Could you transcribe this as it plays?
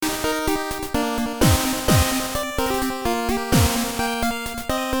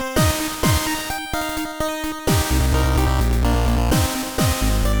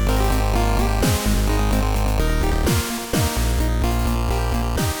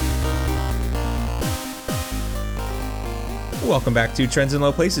Welcome back to Trends in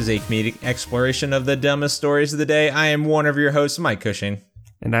Low Places, a comedic exploration of the dumbest stories of the day. I am one of your hosts, Mike Cushing.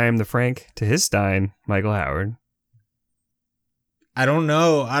 And I am the Frank to his Stein, Michael Howard. I don't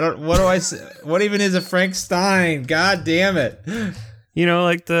know. What do I say? What even is a Frank Stein? God damn it. You know,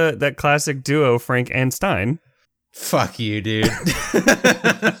 like that classic duo, Frank and Stein. Fuck you, dude.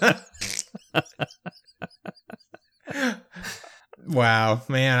 Wow,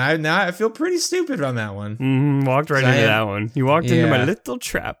 man. I feel pretty stupid on that one. Walked right into that one. You walked into my little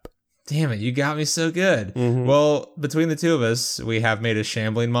trap. Damn it, you got me so good. Mm-hmm. Well, between the two of us, we have made a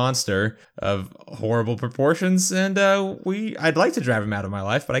shambling monster of horrible proportions, and I'd like to drive him out of my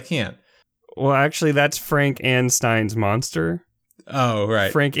life, but I can't. Well, actually, that's Frank and Stein's monster. Oh,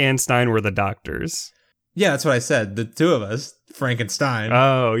 right. Frank and Stein were the doctors. Yeah, that's what I said. The two of us, Frank and Stein,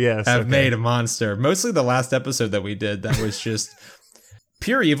 oh, yes, have made a monster. Mostly the last episode that we did that was just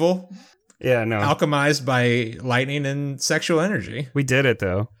pure evil. Yeah, no. Alchemized by lightning and sexual energy. We did it,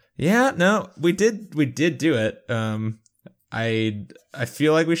 though. Yeah, no, we did do it. I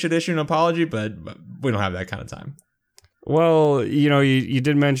feel like we should issue an apology, but we don't have that kind of time. Well, you know, you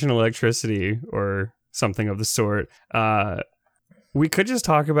did mention electricity or something of the sort. We could just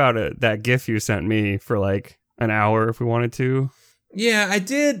talk about that GIF you sent me for like an hour if we wanted to. Yeah, I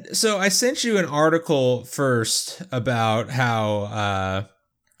did. So I sent you an article first about how,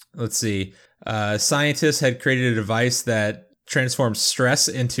 scientists had created a device that transforms stress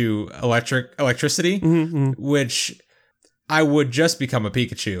into electricity, which I would just become a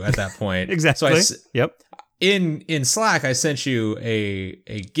Pikachu at that point. Exactly. So yep. In Slack, I sent you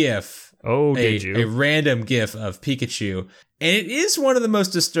a GIF. Oh, did you? A random GIF of Pikachu. And it is one of the most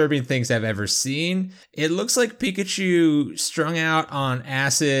disturbing things I've ever seen. It looks like Pikachu strung out on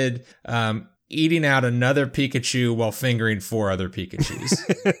acid, eating out another Pikachu while fingering 4 other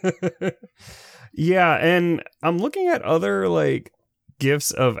Pikachus. Yeah, and I'm looking at other like GIFs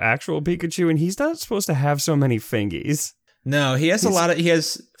of actual Pikachu, and he's not supposed to have so many fingies. No, he has he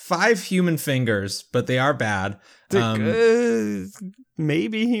has 5 human fingers, but they are bad.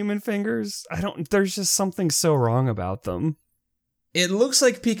 Maybe human fingers. There's just something so wrong about them. It looks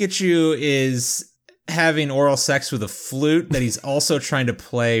like Pikachu is having oral sex with a flute that he's also trying to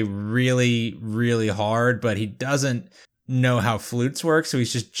play really, really hard, but he doesn't know how flutes work, so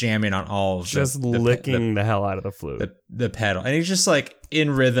he's just jamming on all of licking the hell out of the flute. The pedal. And he's just like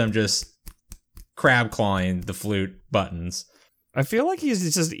in rhythm, just crab clawing the flute buttons. I feel like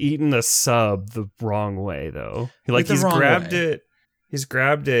he's just eaten the sub the wrong way, though. He's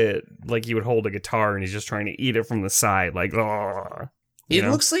grabbed it like you would hold a guitar, and he's just trying to eat it from the side, like, It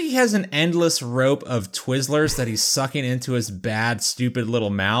looks like he has an endless rope of Twizzlers that he's sucking into his bad, stupid little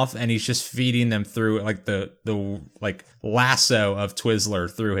mouth, and he's just feeding them through like the lasso of Twizzler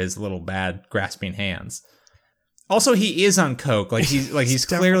through his little bad grasping hands. Also, he is on coke. He's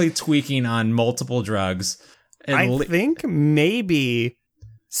clearly tweaking on multiple drugs. And I think maybe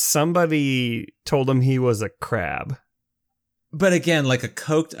somebody told him he was a crab. But again, like a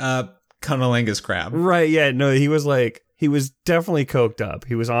coked up cunnilingus crab. Right, yeah, no, he was definitely coked up.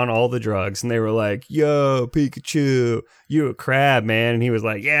 He was on all the drugs, and they were like, yo, Pikachu, you a crab, man. And he was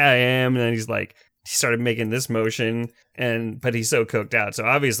like, yeah, I am. And then he started making this motion, but he's so coked out. So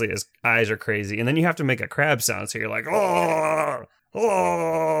obviously his eyes are crazy. And then you have to make a crab sound. So you're like, oh.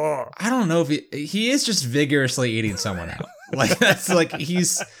 I don't know if he is just vigorously eating someone out. Like, that's like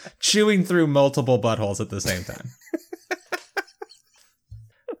he's chewing through multiple buttholes at the same time.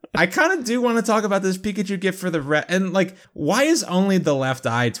 I kind of do want to talk about this Pikachu GIF for and like, why is only the left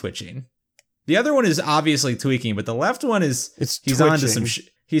eye twitching? The other one is obviously tweaking, but the left one is he's onto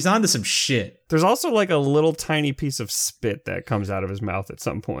some shit. There's also like a little tiny piece of spit that comes out of his mouth at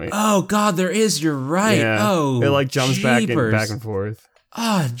some point. Oh God, there is. You're right. Yeah. Oh, it like jumps back jeepers. and forth.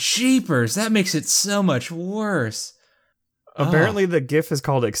 Oh, jeepers! That makes it so much worse. Apparently, the GIF is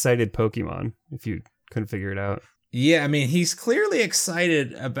called "Excited Pokemon." If you couldn't figure it out. Yeah, I mean, he's clearly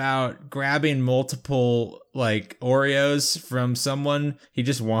excited about grabbing multiple, like, Oreos from someone. He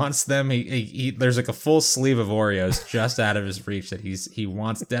just wants them. There's like a full sleeve of Oreos just out of his reach that he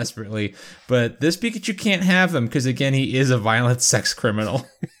wants desperately. But this Pikachu can't have them because, again, he is a violent sex criminal.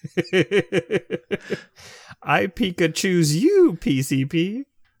 I Pikachu's you, PCP.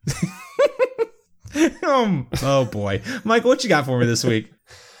 Oh, boy. Mike, what you got for me this week?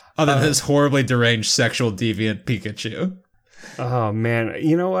 Other than this horribly deranged sexual deviant Pikachu. Oh man,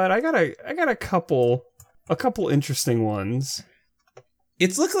 you know what? I got a couple interesting ones.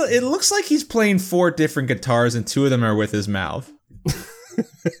 It looks like he's playing 4 different guitars and 2 of them are with his mouth.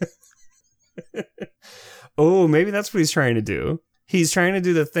 Oh, maybe that's what he's trying to do. He's trying to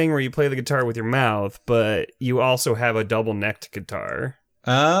do the thing where you play the guitar with your mouth, but you also have a double-necked guitar.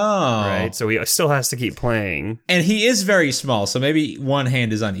 Oh. Right, so he still has to keep playing. And he is very small, so maybe one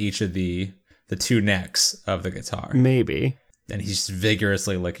hand is on each of the two necks of the guitar. Maybe. And he's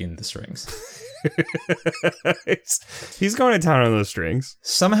vigorously licking the strings. He's going to town on those strings.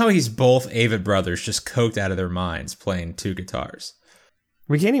 Somehow he's both Avett brothers just coked out of their minds playing two guitars.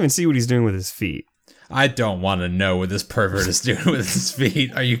 We can't even see what he's doing with his feet. I don't want to know what this pervert is doing with his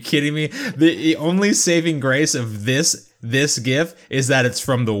feet. Are you kidding me? The only saving grace of this GIF is that it's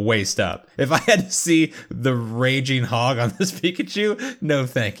from the waist up. If I had to see the raging hog on this Pikachu, no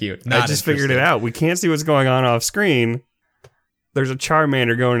thank you. I just figured it out. We can't see what's going on off screen. There's a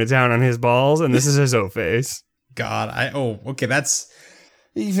Charmander going to town on his balls, and this is his O-face. God, okay, that's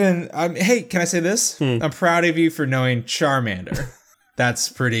even... hey, can I say this? I'm proud of you for knowing Charmander. That's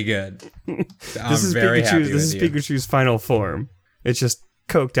pretty good. This is Pikachu's final form. It's just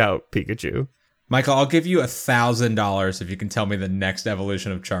coked out Pikachu. Michael, I'll give you $1,000 if you can tell me the next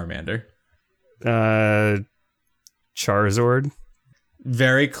evolution of Charmander. Charizard.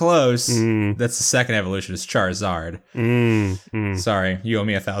 Very close. That's the second evolution. It's Charizard. Sorry, you owe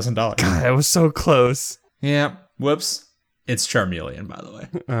me $1,000. God, that was so close. Yeah. Whoops. It's Charmeleon, by the way.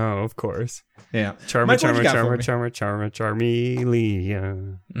 Oh, of course. Yeah. Charmeleon.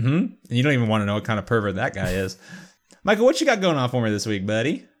 And you don't even want to know what kind of pervert that guy is. Michael, what you got going on for me this week,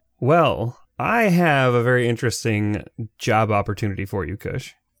 buddy? Well, I have a very interesting job opportunity for you,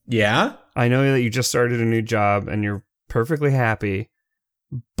 Kush. Yeah? I know that you just started a new job and you're perfectly happy,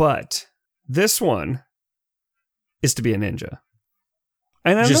 but this one is to be a ninja.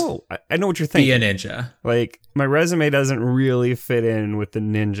 And I know what you're thinking. Be a ninja. Like, my resume doesn't really fit in with the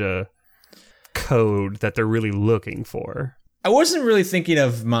ninja code that they're really looking for. I wasn't really thinking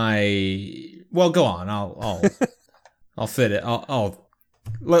of my... Well, go on. I'll fit it.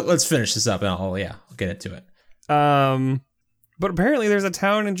 Let's finish this up and I'll get into it. But apparently there's a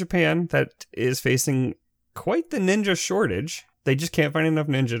town in Japan that is facing quite the ninja shortage. They just can't find enough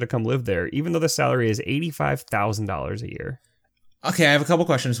ninja to come live there, even though the salary is $85,000 a year. Okay, I have a couple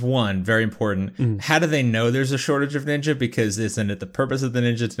questions. One, very important. How do they know there's a shortage of ninja? Because isn't it the purpose of the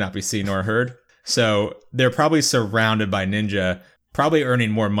ninja to not be seen or heard? So they're probably surrounded by ninja, probably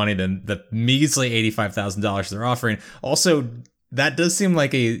earning more money than the measly $85,000 they're offering. Also, that does seem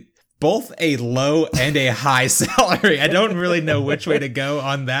like both a low and a high salary. I don't really know which way to go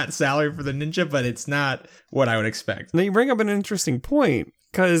on that salary for the ninja, but it's not what I would expect. Now you bring up an interesting point,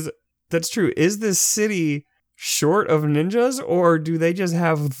 because that's true. Is this city short of ninjas, or do they just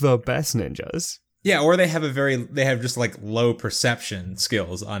have the best ninjas? Yeah, or they have just like low perception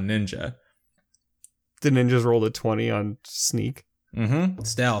skills on ninja. The ninjas rolled a 20 on sneak.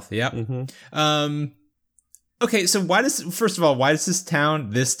 Stealth, yep. Okay, so why does this town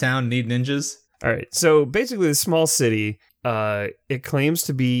need ninjas? All right, so basically this small city, it claims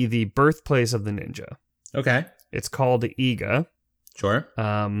to be the birthplace of the ninja. Okay. It's called Iga. Sure.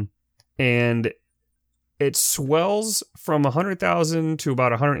 And it swells from 100,000 to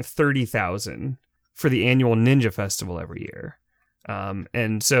about 130,000 for the annual Ninja Festival every year.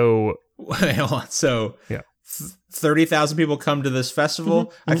 And so... Wait, hold on. So... Yeah. 30,000 people come to this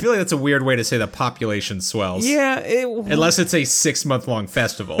festival. I feel like that's a weird way to say the population swells. Yeah. Unless it's a 6-month-long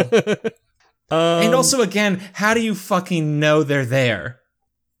festival. And also, again, how do you fucking know they're there?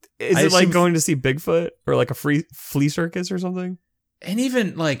 Is it like going to see Bigfoot or like a flea circus or something? And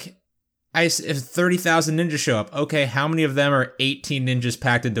even like, if 30,000 ninjas show up, okay, how many of them are 18 ninjas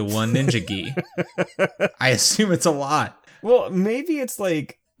packed into one ninja gi? I assume it's a lot. Well, maybe it's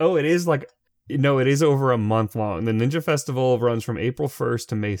like, it is like, no, it is over a month long. The Ninja Festival runs from April 1st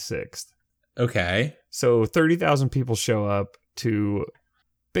to May 6th. Okay. So 30,000 people show up to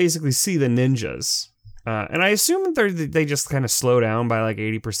basically see the ninjas. And I assume that they just kind of slow down by like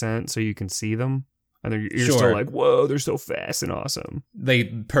 80% so you can see them. And you're still like, whoa, they're so fast and awesome. They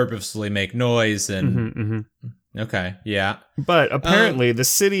purposefully make noise and... Okay, yeah. But apparently the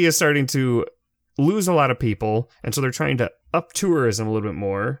city is starting to lose a lot of people. And so they're trying to up tourism a little bit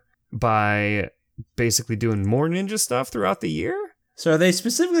more by basically doing more ninja stuff throughout the year. So are they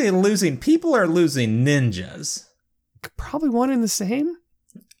specifically losing people or losing ninjas? Probably one and the same.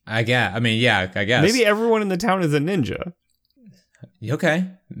 I guess. Maybe everyone in the town is a ninja. Okay,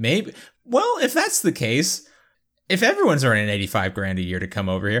 maybe. Well, if that's the case, if everyone's earning $85,000 a year to come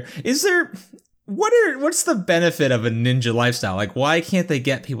over here, what's the benefit of a ninja lifestyle? Like, why can't they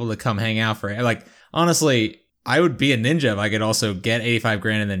get people to come hang out for it? Like, honestly, I would be a ninja if I could also get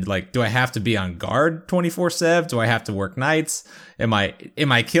 $85,000 and then like, do I have to be on guard 24/7? Do I have to work nights? Am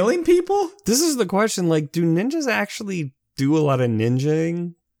I killing people? This is the question. Like, do ninjas actually do a lot of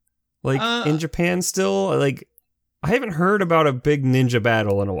ninjaing, like in Japan still? Like, I haven't heard about a big ninja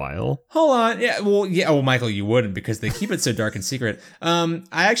battle in a while. Hold on. Yeah. Well, Michael, you wouldn't because they keep it so dark and secret. I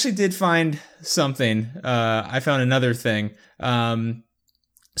actually did find something. I found another thing. Apparently,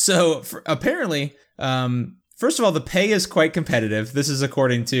 first of all, the pay is quite competitive. This is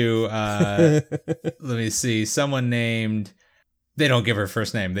according to, let me see, someone named, they don't give her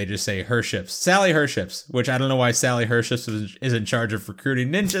first name. They just say Herships. Sally Herships, which I don't know why Sally Herships is in charge of recruiting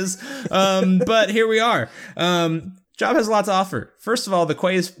ninjas. But here we are. Job has a lot to offer. First of all,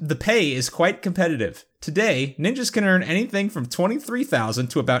 the pay is quite competitive. Today, ninjas can earn anything from $23,000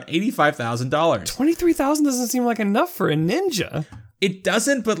 to about $85,000. $23,000 doesn't seem like enough for a ninja. It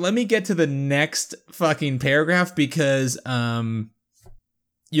doesn't, but let me get to the next fucking paragraph because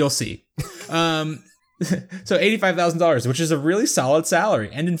you'll see. So $85,000, which is a really solid salary,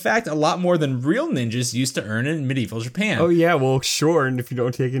 and in fact, a lot more than real ninjas used to earn in medieval Japan. Oh yeah, well, sure, and if you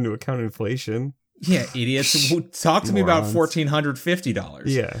don't take into account inflation. Yeah, idiots. Talk to me about $1,450.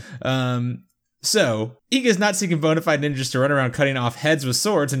 Yeah. So, Iga is not seeking bona fide ninjas to run around cutting off heads with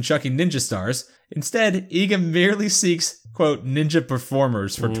swords and chucking ninja stars. Instead, Iga merely seeks, quote, ninja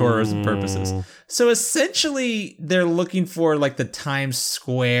performers for tourism purposes. So essentially, they're looking for like the Times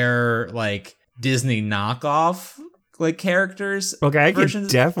Square, like Disney knockoff, like characters. Okay, I could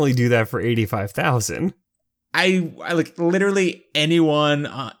definitely do that for $85,000. I like literally anyone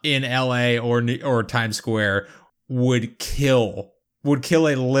in LA or Times Square would kill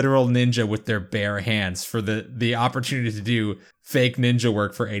a literal ninja with their bare hands for the opportunity to do fake ninja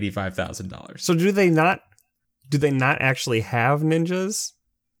work for $85,000. So do they not actually have ninjas?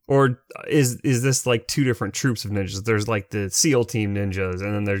 Or is this like two different troops of ninjas? There's like the SEAL team ninjas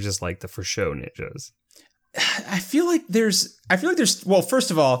and then there's just like the for show ninjas. I feel like there's well, first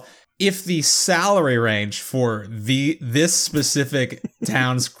of all, if the salary range for this specific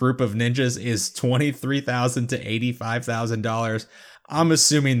town's group of ninjas is $23,000 to $85,000, I'm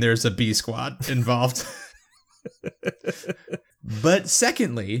assuming there's a B squad involved. But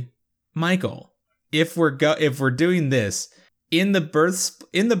secondly, Michael, if we're doing this in the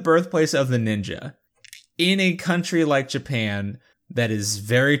birthplace of the ninja, in a country like Japan that is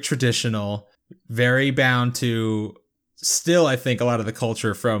very traditional, very bound to still, I think, a lot of the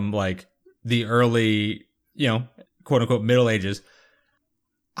culture from like the early, quote unquote Middle Ages.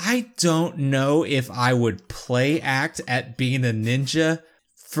 I don't know if I would play act at being a ninja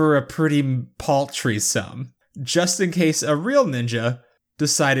for a pretty paltry sum, just in case a real ninja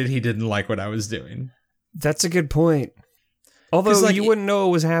decided he didn't like what I was doing. That's a good point. Although you wouldn't know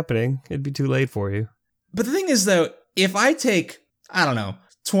it was happening. It'd be too late for you. But the thing is, though, if I take, I don't know,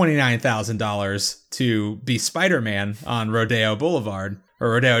 $29,000 to be Spider-Man on Rodeo Boulevard,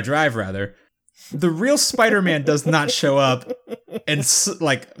 or Rodeo Drive, rather, the real Spider-Man does not show up and,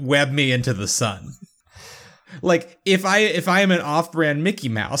 like, web me into the sun. Like, if I am an off-brand Mickey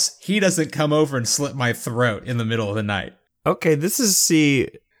Mouse, he doesn't come over and slit my throat in the middle of the night. Okay,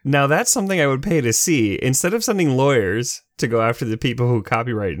 now that's something I would pay to see. Instead of sending lawyers to go after the people who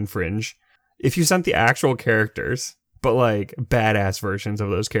copyright infringe, if you sent the actual characters, but like badass versions of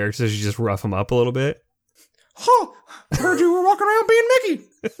those characters, you just rough them up a little bit. Huh, heard you were walking around being Mickey.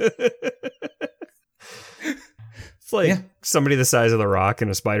 It's like somebody the size of The Rock in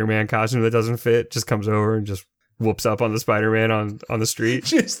a Spider-Man costume that doesn't fit just comes over and just whoops up on the Spider-Man on the street.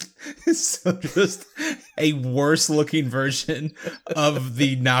 Just a worse looking version of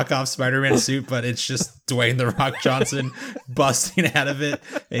the knockoff Spider-Man suit, but it's just Dwayne The Rock Johnson busting out of it,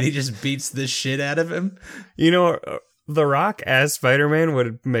 and he just beats the shit out of him. The Rock as Spider-Man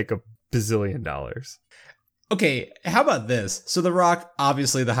would make $1 bazillion. Okay, how about this? So The Rock,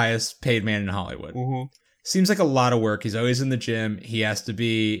 obviously the highest paid man in Hollywood. Mm-hmm. Seems like a lot of work. He's always in the gym. He has to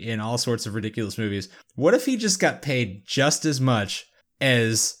be in all sorts of ridiculous movies. What if he just got paid just as much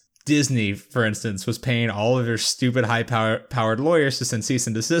as Disney, for instance, was paying all of their stupid high-powered lawyers to send cease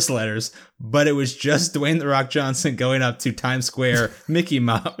and desist letters, but it was just Dwayne The Rock Johnson going up to Times Square Mickey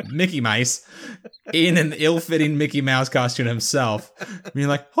Mouse in an ill-fitting Mickey Mouse costume himself, being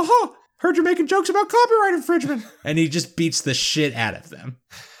like, "Ha, heard you're making jokes about copyright infringement," and he just beats the shit out of them.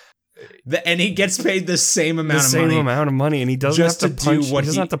 And he gets paid the same amount of money, and he doesn't have to punch. He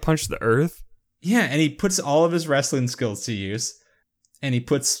doesn't have to punch the earth. Yeah, and he puts all of his wrestling skills to use, and he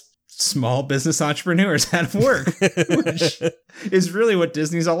puts small business entrepreneurs out of work, which is really what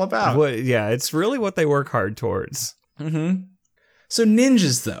Disney's all about. It's really what they work hard towards. Mm-hmm. So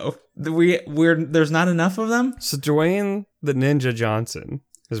ninjas, though, there's not enough of them. So Dwayne the Ninja Johnson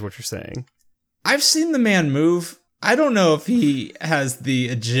is what you're saying. I've seen the man move. I don't know if he has the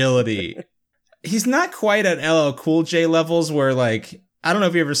agility he's not quite at LL Cool J levels where like, I don't know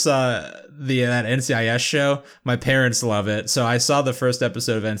if you ever saw that NCIS show. My parents love it. So I saw the first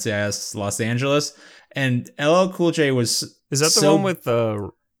episode of NCIS Los Angeles, and LL Cool J was... Is that the one with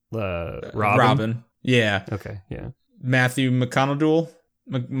Robin? Robin. Yeah. Okay, yeah. Matthew McConaughey?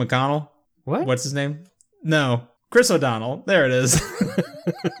 McConnell? What? What's his name? No. Chris O'Donnell. There it is.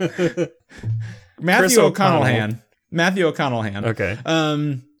 Matthew O'Connell. Matthew O'Connell. Okay.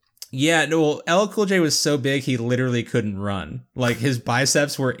 Yeah, no, well, LL Cool J was so big he literally couldn't run. Like, his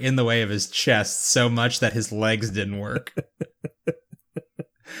biceps were in the way of his chest so much that his legs didn't work.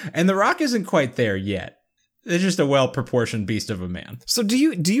 And The Rock isn't quite there yet. It's just a well-proportioned beast of a man. So do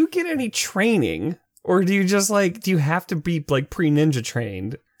you get any training, or do you just do you have to be like pre-ninja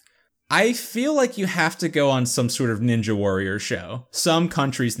trained? I feel like you have to go on some sort of Ninja Warrior show, some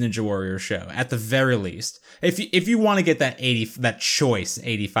country's Ninja Warrior show, at the very least. If you want to get that choice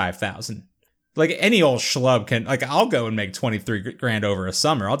 85,000, like any old schlub can, like I'll go and make 23 grand over a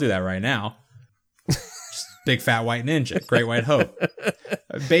summer. I'll do that right now. Just big fat white ninja, Great White Hope,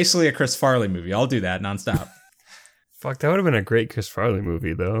 basically a Chris Farley movie. I'll do that nonstop. Fuck, that would have been a great Chris Farley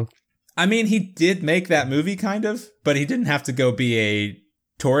movie, though. I mean, he did make that movie kind of, but he didn't have to go be a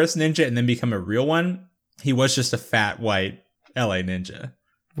tourist ninja and then become a real one. He was just a fat white LA ninja.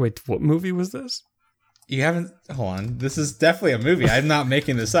 Wait, what movie was this? You haven't... Hold on. This is definitely a movie. I'm not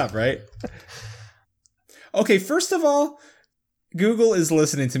making this up, right? Okay, first of all, Google is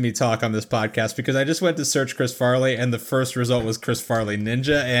listening to me talk on this podcast because I just went to search Chris Farley and the first result was Chris Farley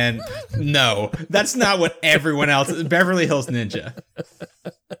Ninja, and no, that's not what everyone else... Beverly Hills Ninja.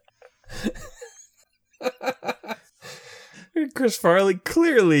 Chris Farley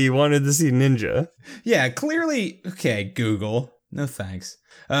clearly wanted to see Ninja. Yeah, clearly. Okay, Google. No thanks.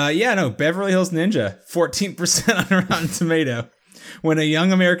 Beverly Hills Ninja. 14% on Rotten Tomato. When a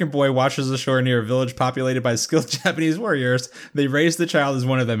young American boy washes ashore near a village populated by skilled Japanese warriors, they raise the child as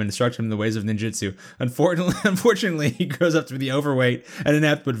one of them and instruct him in the ways of ninjutsu. Unfortunately, he grows up to be the overweight and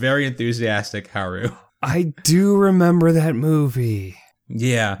inept but very enthusiastic Haru. I do remember that movie.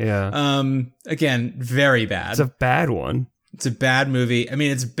 Yeah. Yeah. Again, very bad. It's a bad one. It's a bad movie. I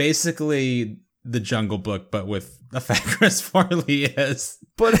mean, it's basically The Jungle Book, but with a fat Chris Farley as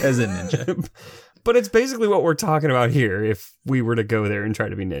a ninja. But it's basically what we're talking about here if we were to go there and try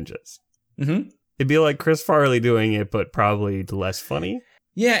to be ninjas. Mm-hmm. It'd be like Chris Farley doing it, but probably less funny.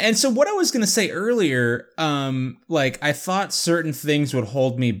 Yeah, and so what I was going to say earlier, I thought certain things would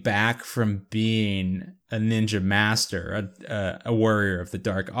hold me back from being a ninja master, a warrior of the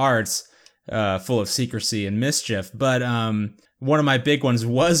dark arts, full of secrecy and mischief. But one of my big ones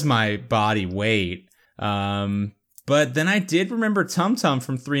was my body weight. But then I did remember Tum Tum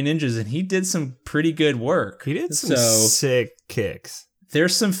from Three Ninjas, and he did some pretty good work. He did some sick kicks.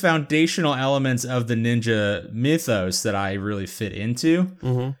 There's some foundational elements of the ninja mythos that I really fit into.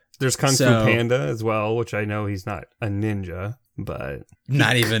 Mm-hmm. There's Kung Fu Panda as well, which I know he's not a ninja, but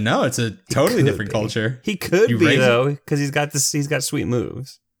it's a totally different culture. He could be though, because he's got sweet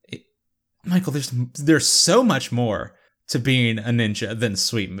moves. Michael, there's so much more to being a ninja than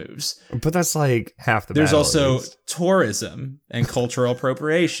sweet moves. But that's like half the battle. There's also tourism and cultural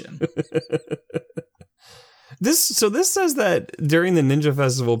appropriation. This says that during the Ninja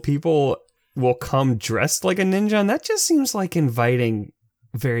Festival, people will come dressed like a ninja, and that just seems like inviting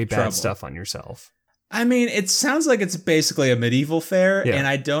very bad stuff on yourself. I mean, it sounds like it's basically a medieval fair, and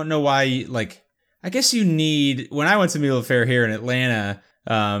I don't know why, I guess you need... When I went to medieval fair here in Atlanta,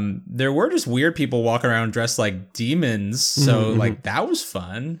 there were just weird people walking around dressed like demons, so, that was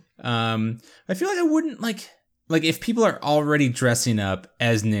fun. I feel like I wouldn't, if people are already dressing up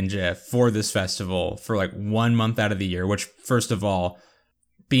as ninja for this festival for 1 month out of the year, which first of all,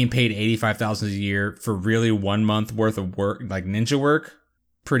 being paid $85,000 a year for really 1 month worth of work, ninja work,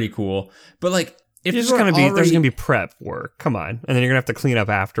 pretty cool. But if there's gonna be prep work, come on, and then you're gonna have to clean up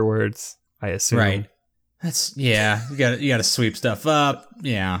afterwards, I assume. Right. You gotta sweep stuff up.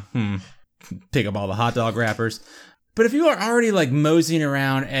 Yeah. Pick up all the hot dog wrappers. But if you are already moseying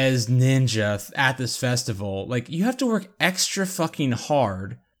around as ninja at this festival, you have to work extra fucking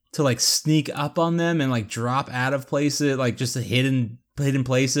hard to sneak up on them and drop out of places, just hidden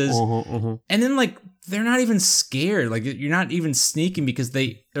places. And then they're not even scared. You're not even sneaking because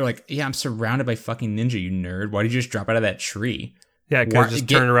they're yeah, I'm surrounded by fucking ninja, you nerd. Why did you just drop out of that tree? Yeah, I just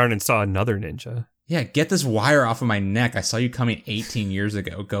turned around and saw another ninja. Yeah, get this wire off of my neck. I saw you coming 18 years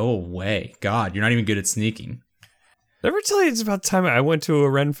ago. Go away. God, you're not even good at sneaking. Did I ever tell you it's about the time I went to a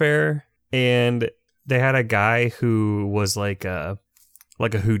Ren Fair and they had a guy who was like a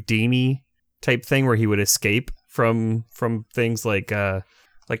Houdini type thing where he would escape from things like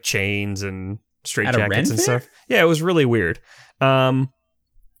chains and straight At a jackets Ren and fair? stuff. Yeah, it was really weird. So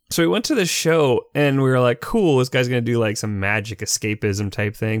we went to this show and we were like, cool, this guy's going to do like some magic escapism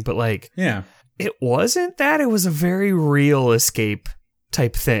type thing. But like, Yeah. it wasn't that. It was a very real escape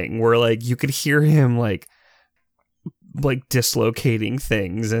type thing where like you could hear him like dislocating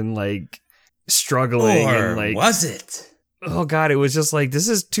things and like struggling. Or and like, was it? oh God, it was just like, this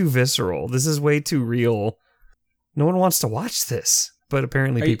is too visceral. This is way too real. No one wants to watch this, but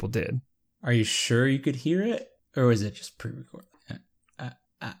apparently people did. Are you sure you could hear it? Or was it just pre-recorded?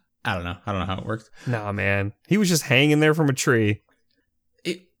 I don't know. I don't know how it worked. Nah, man. He was just hanging there from a tree.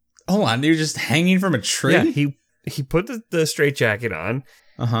 Hold on. You're just hanging from a tree? Yeah, he put the straitjacket on.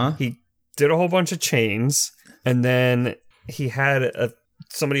 Uh-huh. He did a whole bunch of chains, and then he had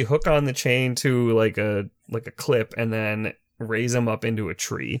somebody hook on the chain to like a clip and then raise him up into a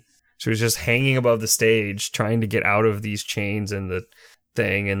tree. So he was just hanging above the stage trying to get out of these chains and the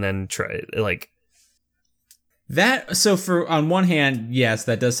thing, and then try like that. So for on one hand, yes,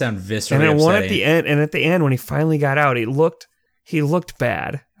 that does sound viscerally and then upsetting. one at the end, and at the end when he finally got out, he looked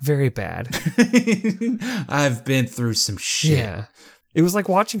bad, very bad. I've been through some shit. Yeah. It was like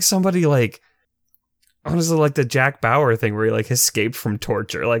watching somebody like, honestly, like the Jack Bauer thing where he like escaped from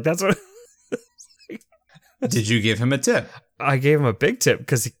torture. Like that's what. Did you give him a tip? I gave him a big tip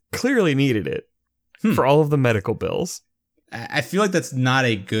because he clearly needed it for all of the medical bills. I feel like that's not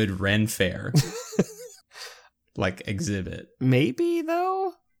a good Ren Fair like exhibit. Maybe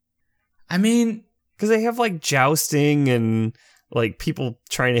though. I mean, because they have like jousting and like people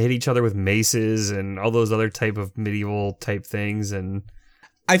trying to hit each other with maces and all those other type of medieval type things. And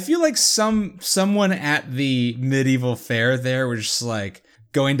I feel like someone at the medieval fair there was just like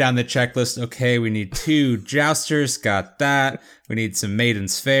going down the checklist. Okay, we need 2 jousters, got that. We need some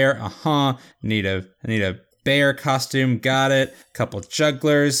maidens fair, Need a bear costume, got it. Couple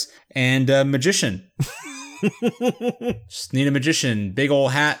jugglers and a magician. Just need a magician. Big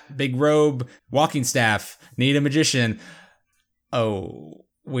old hat, big robe, walking staff. Need a magician. Oh,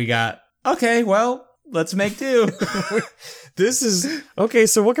 we got... Okay, well, let's make do. this is... Okay,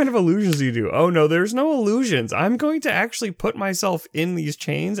 so what kind of illusions do you do? Oh, no, there's no illusions. I'm going to actually put myself in these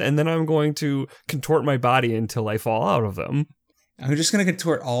chains, and then I'm going to contort my body until I fall out of them. I'm just going to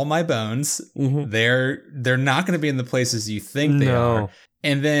contort all my bones. Mm-hmm. They're not going to be in the places you think they are.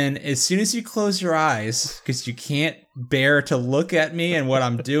 And then as soon as you close your eyes, because you can't bear to look at me and what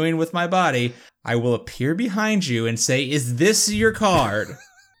I'm doing with my body, I will appear behind you and say, "Is this your card?"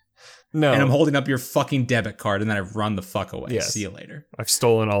 No. And I'm holding up your fucking debit card, and then I run the fuck away. Yes. See you later. I've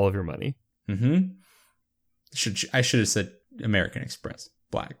stolen all of your money. Mm-hmm. I should have said American Express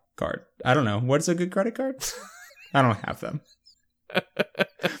Black card. I don't know. What's a good credit card? I don't have them.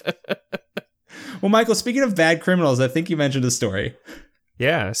 Well, Michael, speaking of bad criminals, I think you mentioned a story.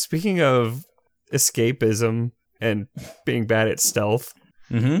 Yeah, speaking of escapism and being bad at stealth.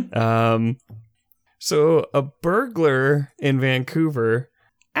 Mm-hmm. So a burglar in Vancouver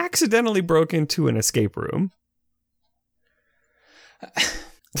accidentally broke into an escape room.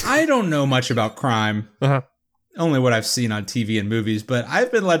 I don't know much about crime. Uh-huh. Only what I've seen on TV and movies, but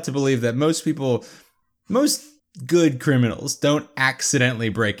I've been led to believe that most good criminals don't accidentally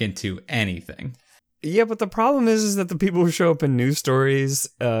break into anything. Yeah, but the problem is that the people who show up in news stories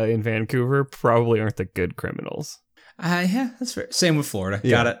in Vancouver probably aren't the good criminals. Yeah, that's fair. Same with Florida. Yeah.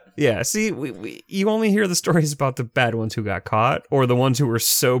 Got it. Yeah, see, you only hear the stories about the bad ones who got caught, or the ones who were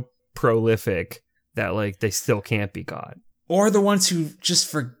so prolific that like they still can't be caught. Or the ones who just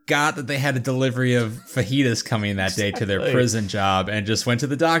forgot that they had a delivery of fajitas coming that day to their prison job and just went to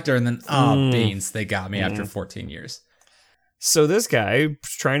the doctor and then, beans, they got me after 14 years. So this guy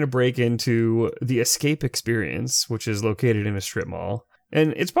was trying to break into the Escape Experience, which is located in a strip mall.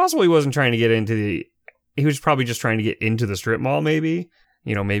 And it's possible he wasn't trying to get into he was probably just trying to get into the strip mall, maybe.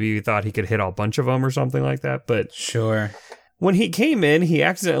 You know, maybe he thought he could hit a bunch of them or something like that. But sure. When he came in, he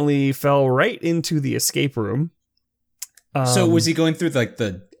accidentally fell right into the escape room. So was he going through like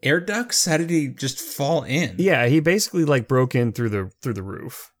the air ducts? How did he just fall in? Yeah, he basically like broke in through the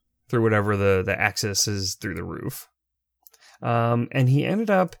roof, through whatever the access is through the roof. And he ended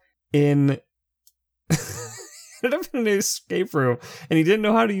up in an escape room, and he didn't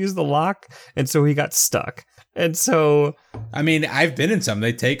know how to use the lock, and so he got stuck. And so, I mean, I've been in some.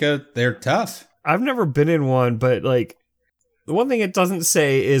 They're tough. I've never been in one, but like the one thing it doesn't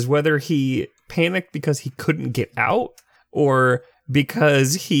say is whether he panicked because he couldn't get out or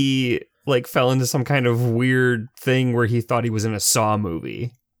because he like fell into some kind of weird thing where he thought he was in a Saw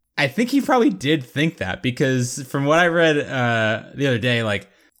movie. I think he probably did think that, because from what I read the other day, like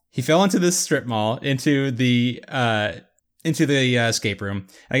he fell into this strip mall, into the into the escape room.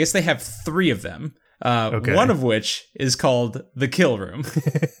 And I guess they have 3 of them. Okay. One of which is called the kill room,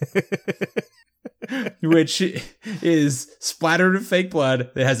 which is splattered with fake blood.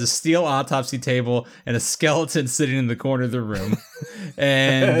 It has a steel autopsy table and a skeleton sitting in the corner of the room.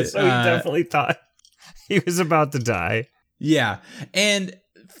 And So he definitely thought he was about to die. Yeah. And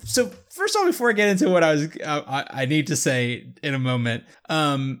so first of all, before I get into what I need to say in a moment,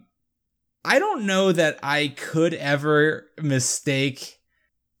 I don't know that I could ever mistake.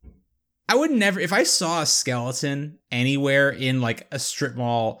 I would never, if I saw a skeleton anywhere in like a strip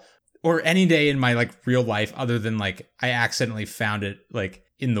mall or any day in my like real life, other than like I accidentally found it like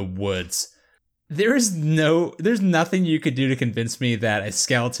in the woods, there's nothing you could do to convince me that a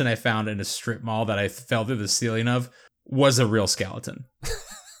skeleton I found in a strip mall that I fell through the ceiling of was a real skeleton.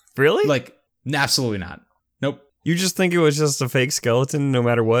 Really? Like, absolutely not. Nope. You just think it was just a fake skeleton no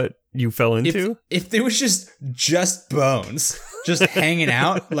matter what you fell into? If it was just bones just hanging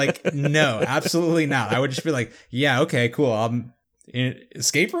out, like, no, absolutely not. I would just be like, yeah, okay, cool. In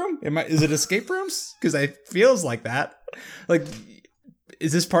escape room? Is it escape rooms? Because it feels like that. Like,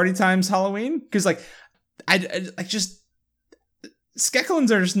 is this party times Halloween? Because like, I just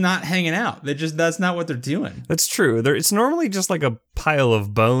skeletons are just not hanging out. That's not what they're doing. That's true. It's normally just like a pile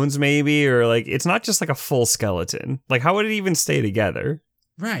of bones, maybe, or like it's not just like a full skeleton. Like, how would it even stay together?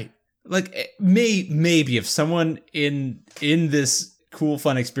 Right. Like, maybe if someone in this cool,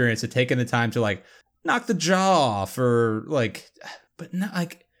 fun experience had taken the time to like knock the jaw off or like, but not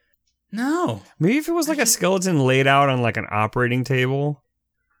like, no. Maybe if it was like a skeleton laid out on like an operating table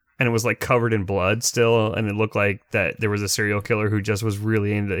and it was like covered in blood still, and it looked like that there was a serial killer who just was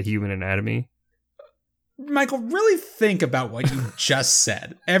really into human anatomy. Michael, really think about what you just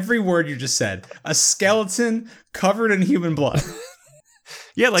said. Every word you just said. A skeleton covered in human blood.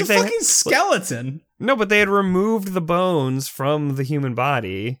 Yeah, like it's a fucking skeleton. No, but they had removed the bones from the human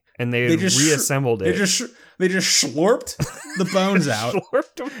body and they had reassembled it. They just slurped the bones out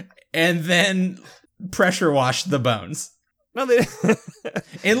and then pressure washed the bones. No, they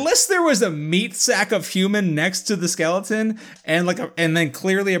unless there was a meat sack of human next to the skeleton and and then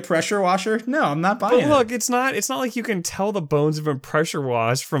clearly a pressure washer. No, I'm not buying it. But look, it's not like you can tell the bones have been pressure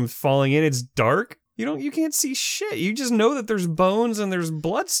washed from falling in. It's dark. You can't see shit. You just know that there's bones and there's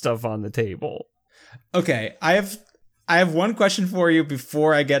blood stuff on the table. Okay, I have one question for you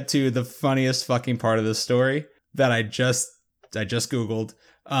before I get to the funniest fucking part of the story that I just Googled.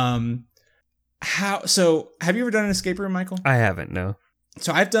 Have you ever done an escape room, Michael? I haven't, no.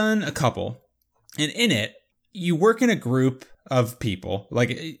 So I've done a couple, and in it, you work in a group of people,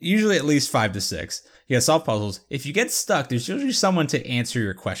 like usually at least 5 to 6. You gotta solve puzzles. If you get stuck, there's usually someone to answer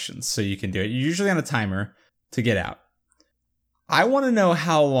your questions, so you can do it. You're usually on a timer to get out. I want to know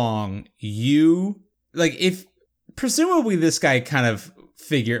how long if presumably this guy kind of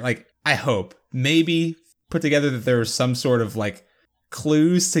figured, like, I hope, maybe put together that there was some sort of like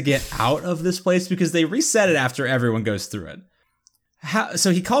clues to get out of this place, because they reset it after everyone goes through it.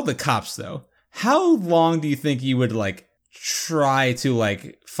 So he called the cops though. How long do you think you would like try to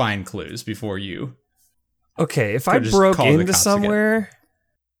like find clues before you? Okay, if I broke into somewhere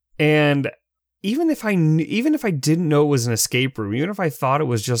and even if I didn't know it was an escape room, even if I thought it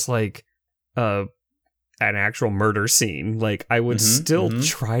was just like an actual murder scene, like I would still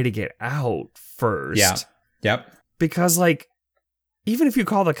try to get out first. Yeah. Yep. Because like, even if you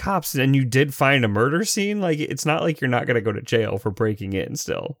call the cops and you did find a murder scene, like it's not like you're not going to go to jail for breaking in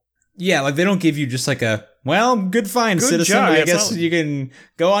still. Yeah, like they don't give you just like good find, good citizen. Job. I guess you can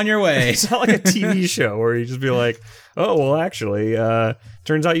go on your way. It's not like a TV show where you just be like, oh, well, actually,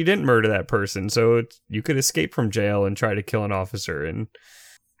 turns out you didn't murder that person. So you could escape from jail and try to kill an officer and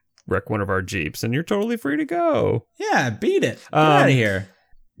wreck one of our Jeeps and you're totally free to go. Yeah, beat it. Get out of here.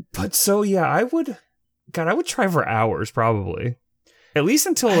 But so, yeah, I would try for hours probably. At least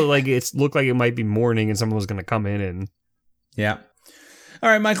until like it looked like it might be morning and someone was going to come in and... Yeah. All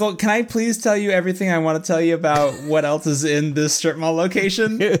right, Michael, can I please tell you everything I want to tell you about what else is in this strip mall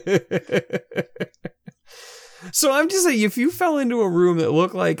location? So I'm just saying, if you fell into a room that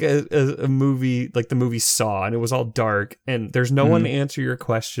looked like a movie, like the movie Saw, and it was all dark and there's no one to answer your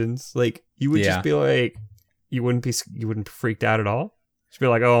questions, like you would just be like, you wouldn't be freaked out at all? Just be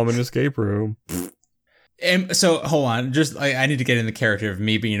like, oh, I'm in an escape room. And so, hold on. Just I need to get in the character of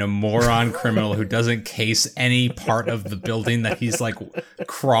me being a moron criminal who doesn't case any part of the building that he's like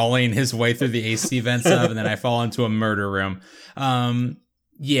crawling his way through the AC vents of, and then I fall into a murder room.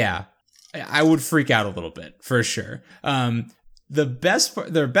 Yeah, I would freak out a little bit for sure.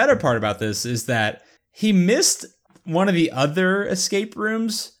 The better part about this is that he missed one of the other escape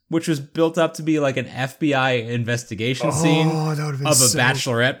rooms which was built up to be like an FBI investigation scene of a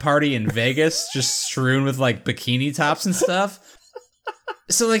bachelorette party in Vegas, just strewn with like bikini tops and stuff.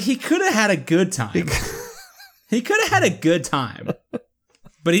 So like he could have had a good time. He could have had a good time,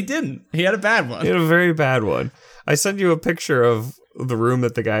 but he didn't. He had a bad one. He had a very bad one. I sent you a picture of the room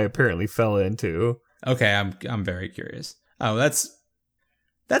that the guy apparently fell into. Okay, I'm very curious. Oh, that's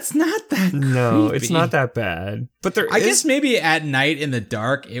not that creepy. No, it's not that bad. But I guess maybe at night in the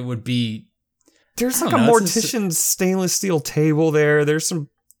dark it would be. There's like a mortician's stainless steel table there. There's some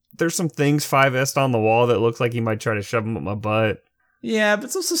things 5S'd on the wall that looks like he might try to shove them up my butt. Yeah, but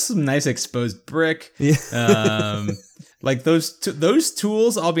it's also some nice exposed brick. Yeah. Like those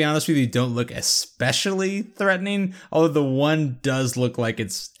tools, I'll be honest with you, don't look especially threatening. Although the one does look like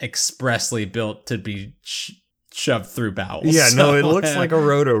it's expressly built to be shoved through bowels. Yeah, no, it looks like a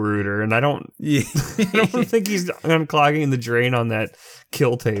Roto-Rooter, and I don't think he's unclogging the drain on that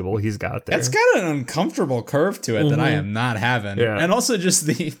kill table he's got there. It's got an uncomfortable curve to it that I am not having. Yeah. And also just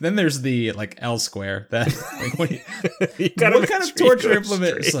then there's the like L square that like what kind of torture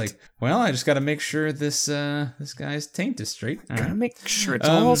implement? It's like, well, I just got to make sure this guy's taint is straight. Gotta make sure it's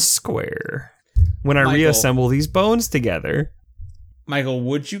all square when I reassemble these bones together. Michael,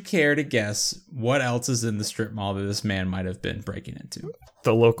 would you care to guess what else is in the strip mall that this man might have been breaking into?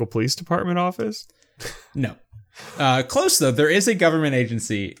 The local police department office? No. Close though. There is a government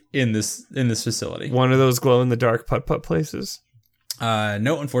agency in this facility. One of those glow in the dark putt places?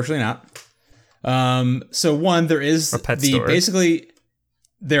 No, unfortunately not. So one, there is a pet store. Basically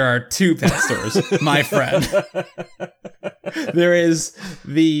there are two pet stores, my friend. There is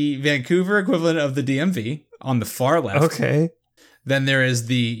the Vancouver equivalent of the DMV on the far left. Okay. Then there is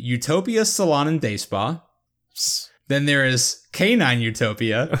the Utopia Salon and Day Spa. Then there is Canine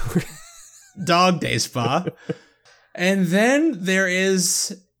Utopia, Dog Day Spa. And then there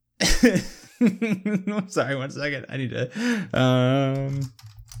is... Sorry, 1 second. I need to...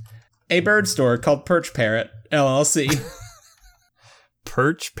 a bird store called Perch Parrot, LLC.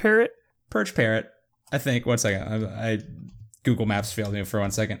 Perch Parrot? Perch Parrot. I think. 1 second. I Google Maps failed me for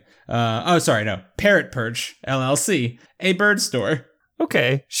 1 second. Parrot Perch, LLC. A bird store.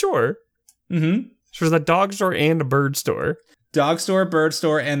 Okay, sure. Mm-hmm. So there's a dog store and a bird store. Dog store, bird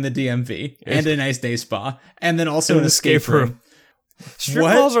store, and the DMV. And a nice day spa. And then also an escape room. Strip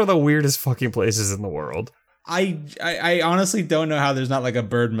malls are the weirdest fucking places in the world. I honestly don't know how there's not like a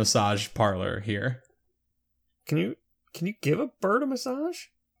bird massage parlor here. Can you give a bird a massage?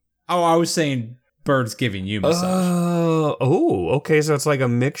 Oh, I was saying birds giving you massage. Okay. So it's like a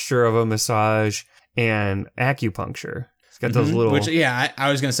mixture of a massage and acupuncture. It's got those little... Which, yeah,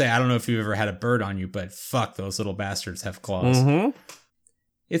 I was going to say, I don't know if you've ever had a bird on you, but fuck, those little bastards have claws. Mm-hmm.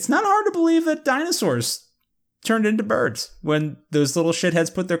 It's not hard to believe that dinosaurs turned into birds when those little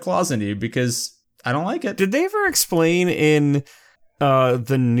shitheads put their claws into you, because I don't like it. Did they ever explain in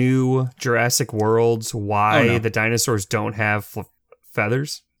the new Jurassic Worlds why the dinosaurs don't have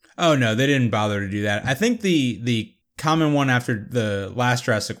feathers? Oh, no, they didn't bother to do that. I think the common one after the last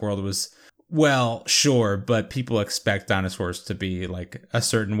Jurassic World was, well, sure, but people expect dinosaurs to be like a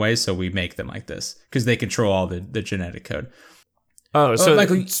certain way, so we make them like this because they control all the genetic code. Oh, so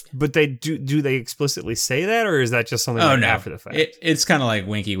but they do they explicitly say that, or is that just something after the fact? It's kind of like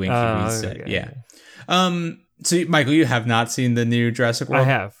winky. Okay. Yeah. So, Michael, you have not seen the new Jurassic World? I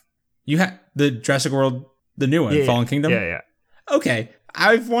have. You have the Jurassic World, the new one, Fallen Kingdom? Yeah. Okay.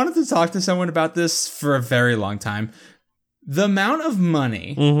 I've wanted to talk to someone about this for a very long time. The amount of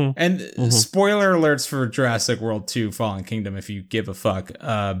money, and spoiler alerts for Jurassic World 2 Fallen Kingdom if you give a fuck,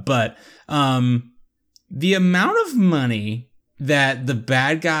 but the amount of money that the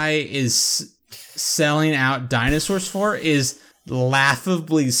bad guy is selling out dinosaurs for is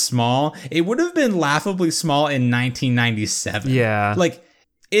laughably small. It would have been laughably small in 1997. Yeah. Like,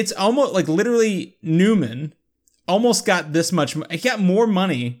 it's almost like literally Newman almost got this much. He got more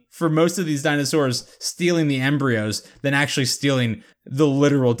money for most of these dinosaurs stealing the embryos than actually stealing the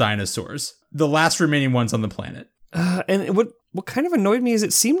literal dinosaurs, the last remaining ones on the planet. And what kind of annoyed me is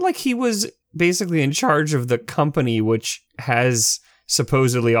it seemed like he was basically in charge of the company, which has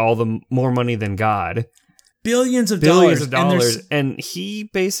supposedly all the more money than God. Billions of dollars. And he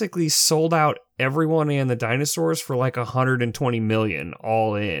basically sold out everyone and the dinosaurs for like $120 million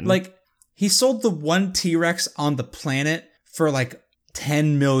all in. Like, he sold the one T-Rex on the planet for like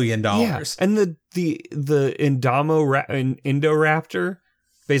 $10 million. Yeah. And the Indoraptor,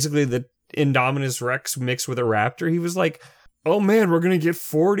 basically the Indominus Rex mixed with a raptor, he was like, oh man, we're going to get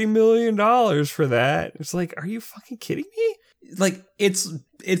 $40 million for that. It's like, are you fucking kidding me? like it's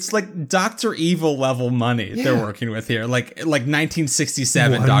like Dr. Evil level money they're working with here. Like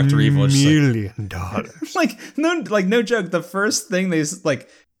 1967 Dr. Evil. $1 million. Like no joke. The first thing the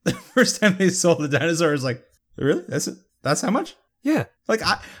first time they sold the dinosaur is like, really? That's it? That's how much? Yeah. Like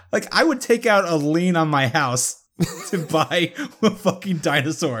I would take out a lien on my house to buy a fucking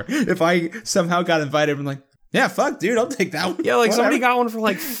dinosaur if I somehow got invited. I'm like, yeah, fuck, dude, I'll take that one. Yeah, like Whatever. somebody got one for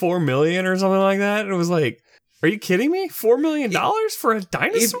like $4 million or something like that, and it was like, are you kidding me? $4 million for a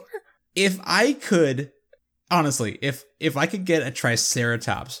dinosaur? If I could, honestly, if I could get a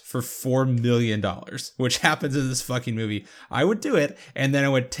Triceratops for $4 million, which happens in this fucking movie, I would do it, and then I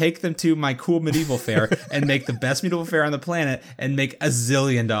would take them to my cool medieval fair and make the best medieval fair on the planet and make $1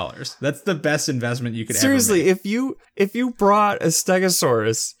 zillion. That's the best investment you could Seriously, ever make. if you brought a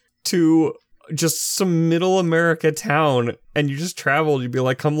Stegosaurus to just some middle America town and you just traveled, you'd be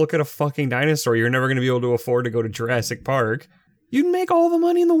like, come look at a fucking dinosaur. You're never going to be able to afford to go to Jurassic Park. You'd make all the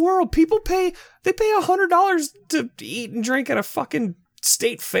money in the world. People pay $100 to eat and drink at a fucking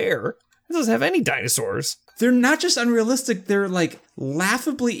state fair. It doesn't have any dinosaurs. They're not just unrealistic, they're like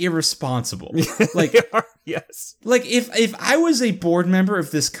laughably irresponsible. Like, yes. Like if I was a board member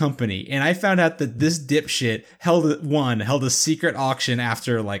of this company and I found out that this dipshit held a secret auction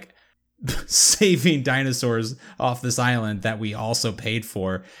after like saving dinosaurs off this island that we also paid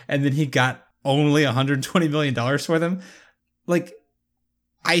for, and then he got only $120 million for them. Like,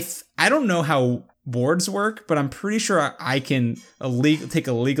 I don't know how boards work, but I'm pretty sure I can take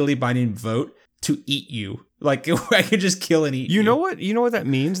a legally binding vote to eat you. Like, I could just kill and eat you. You know what that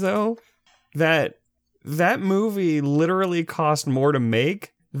means, though? That movie literally cost more to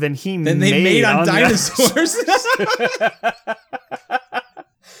make than they made on dinosaurs.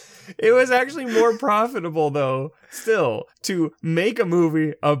 It was actually more profitable, though, still, to make a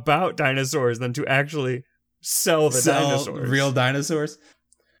movie about dinosaurs than to actually sell dinosaurs. Real dinosaurs.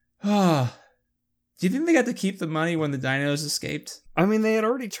 Oh. Do you think they got to keep the money when the dinos escaped? I mean, they had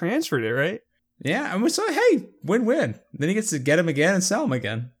already transferred it, right? Yeah, and so hey, win-win. Then he gets to get him again and sell him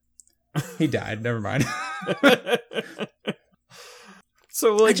again. He died. Never mind.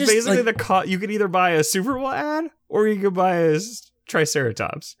 So, like, basically, you could either buy a Super Bowl ad or you could buy a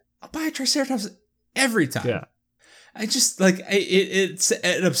Triceratops. I'll buy a Triceratops every time. Yeah. I just like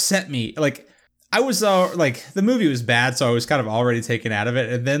it upset me. Like, I was like, the movie was bad, so I was kind of already taken out of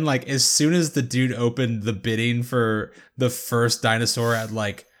it. And then, like, as soon as the dude opened the bidding for the first dinosaur at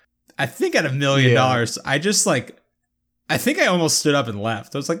like, I think at $1 million, I just like, I think I almost stood up and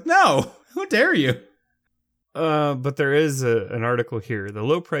left. I was like, no, how dare you? But there is an article here. The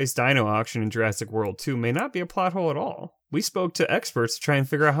low-priced dino auction in Jurassic World 2 may not be a plot hole at all. We spoke to experts to try and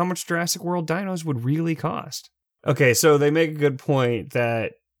figure out how much Jurassic World dinos would really cost. Okay, so they make a good point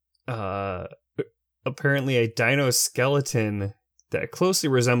that apparently a dino skeleton that closely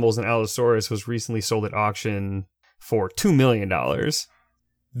resembles an Allosaurus was recently sold at auction for $2 million.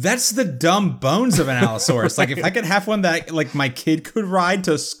 That's the dumb bones of an Allosaurus. Like, if I could have one that like my kid could ride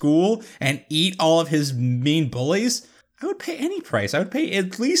to school and eat all of his mean bullies, I would pay any price. I would pay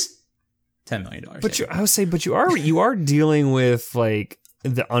at least $10 million. But you are dealing with like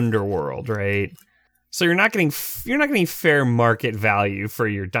the underworld, right? So you're not getting fair market value for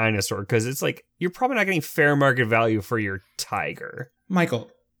your dinosaur, because it's like you're probably not getting fair market value for your tiger.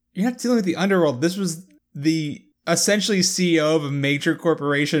 Michael, you're not dealing with the underworld. This was the essentially CEO of a major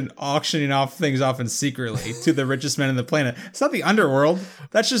corporation auctioning off things often secretly to the richest men on the planet. It's not the underworld.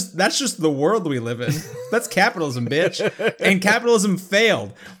 That's just the world we live in. That's capitalism, bitch. And capitalism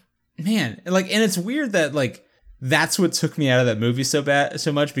failed. Man, like, and it's weird that like that's what took me out of that movie so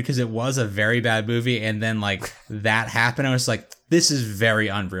much, because it was a very bad movie, and then like that happened. I was like, this is very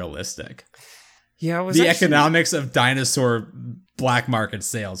unrealistic. Yeah, the economics of dinosaur black market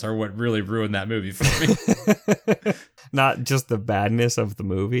sales are what really ruined that movie for me. Not just the badness of the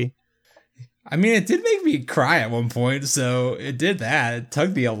movie. I mean, it did make me cry at one point, so it did that. It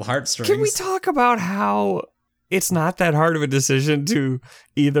tugged the old heartstrings. Can we talk about how it's not that hard of a decision to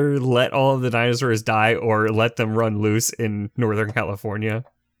either let all of the dinosaurs die or let them run loose in Northern California?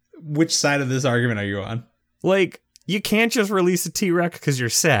 Which side of this argument are you on? Like, you can't just release a T-Rex because you're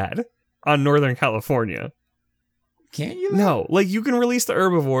sad on Northern California. Can't you? No, like, you can release the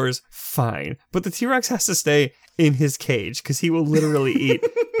herbivores, fine. But the T-Rex has to stay in his cage because he will literally eat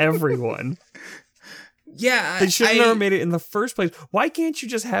everyone. Yeah, they should have never made it in the first place. Why can't you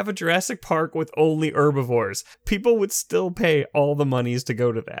just have a Jurassic Park with only herbivores? People would still pay all the monies to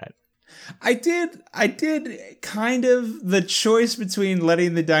go to that. I did kind of the choice between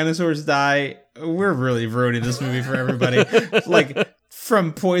letting the dinosaurs die. We're really ruining this movie for everybody. Like,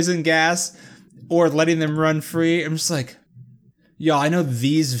 from poison gas or letting them run free. I'm just like, Yeah, I know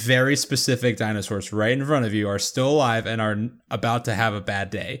these very specific dinosaurs right in front of you are still alive and are about to have a bad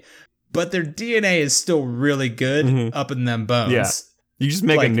day. But their DNA is still really good up in them bones. Yeah. You just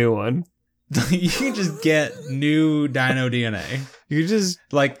make a new one. You can just get new dino DNA. You just...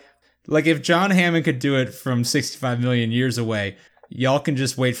 Like if John Hammond could do it from 65 million years away, y'all can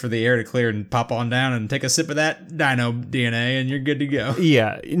just wait for the air to clear and pop on down and take a sip of that dino DNA and you're good to go.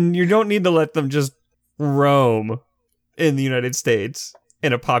 Yeah, and you don't need to let them just roam in the United States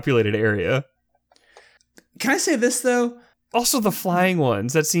in a populated area. Can I say this, though? Also, the flying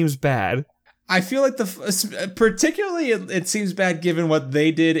ones, that seems bad. I feel like particularly it seems bad given what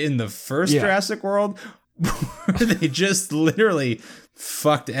they did in the first Jurassic World, where they just literally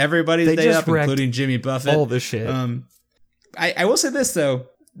fucked everybody's day up, including Jimmy Buffett. All this shit. I will say this, though.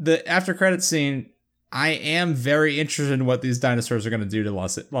 The after credits scene, I am very interested in what these dinosaurs are going to do to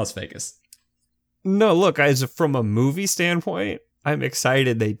Las Vegas. No, look, from a movie standpoint, I'm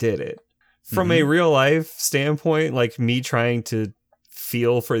excited they did it. From a real life standpoint, like me trying to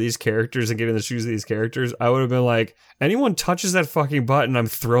feel for these characters and get in the shoes of these characters, I would have been like, anyone touches that fucking button, I'm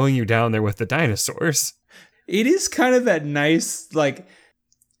throwing you down there with the dinosaurs. It is kind of that nice, like,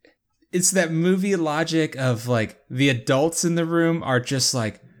 it's that movie logic of, like, the adults in the room are just,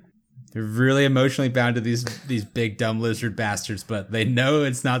 like, they're really emotionally bound to these big dumb lizard bastards, but they know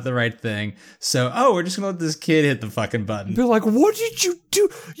it's not the right thing. So, we're just gonna let this kid hit the fucking button. Be like, what did you do?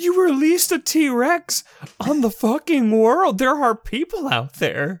 You released a T-Rex on the fucking world. There are people out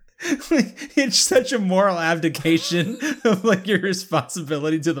there. It's such a moral abdication of like your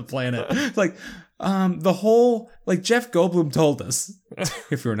responsibility to the planet. Like, the whole, like Jeff Goldblum told us,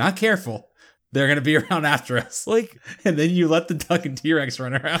 if we're not careful, they're gonna be around after us. Like, and then you let the duck and T-Rex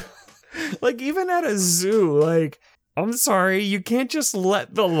run around. Like, even at a zoo, like, I'm sorry, you can't just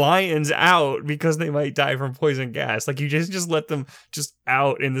let the lions out because they might die from poison gas. Like, you just let them just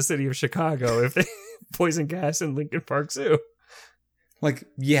out in the city of Chicago if they poison gas in Lincoln Park Zoo. Like,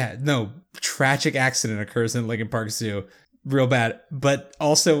 yeah, no, tragic accident occurs in Lincoln Park Zoo. Real bad. But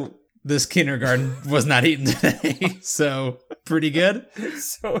also, this kindergarten was not eaten today. So, pretty good.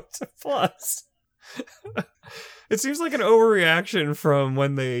 So, it's a plus. It seems like an overreaction from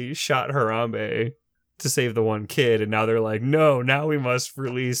when they shot Harambe to save the one kid, and now they're like, no, now we must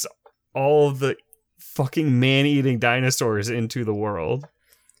release all of the fucking man-eating dinosaurs into the world.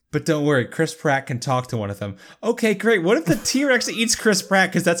 But don't worry, Chris Pratt can talk to one of them. Okay, great. What if the T-Rex eats Chris Pratt?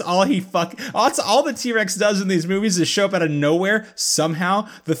 Because that's all that's all the T-Rex does in these movies is show up out of nowhere, somehow,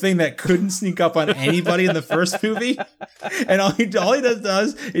 the thing that couldn't sneak up on anybody in the first movie. And all he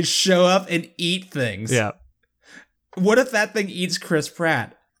does is show up and eat things. Yeah. What if that thing eats Chris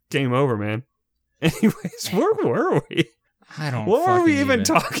Pratt? Game over, man. Anyways, where were we? I don't know. What were we even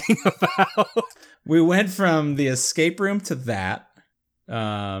talking about? We went from the escape room to that.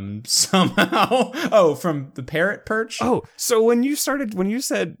 Somehow. Oh, from the parrot perch? Oh, so when you said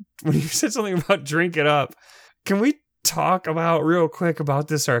something about drink it up, can we talk about real quick about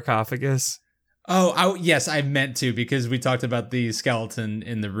the sarcophagus? Oh, yes, I meant to because we talked about the skeleton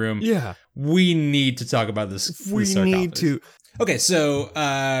in the room. Yeah. We need to talk about this. We need to. Okay, so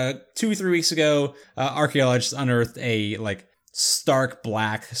 2 or 3 weeks ago, archaeologists unearthed a like stark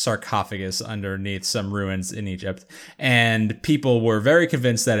black sarcophagus underneath some ruins in Egypt, and people were very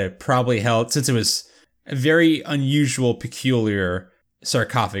convinced that it probably held, since it was a very unusual, peculiar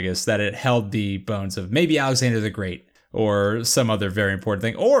sarcophagus, that it held the bones of maybe Alexander the Great or some other very important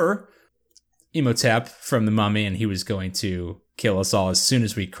thing, or Imhotep from the Mummy, and he was going to kill us all as soon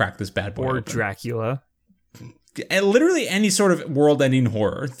as we crack this bad boy or open. Dracula. And literally any sort of world-ending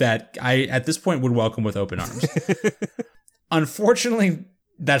horror that I, at this point, would welcome with open arms. Unfortunately,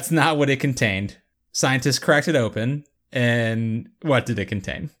 that's not what it contained. Scientists cracked it open, and what did it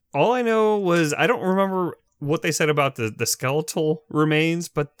contain? All I know was, I don't remember what they said about the skeletal remains,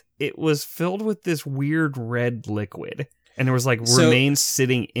 but it was filled with this weird red liquid. And there was like remains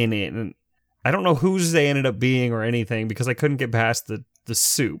sitting in it, and I don't know whose they ended up being or anything because I couldn't get past the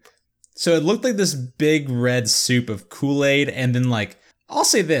soup. So it looked like this big red soup of Kool-Aid, and then like, I'll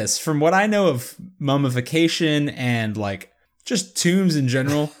say this, from what I know of mummification and like just tombs in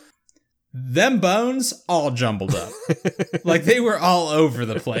general, them bones all jumbled up. Like they were all over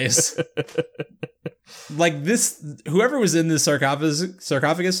the place. Like this, whoever was in this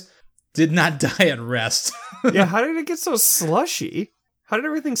sarcophagus did not die at rest. Yeah, how did it get so slushy? How did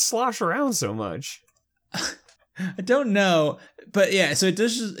everything slosh around so much? I don't know, but yeah, so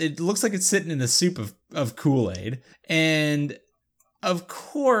it looks like it's sitting in a soup of Kool-Aid. And of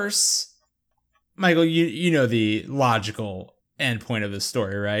course, Michael, you know the logical endpoint of this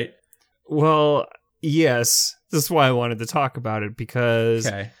story, right? Well, Yes, this is why I wanted to talk about it, because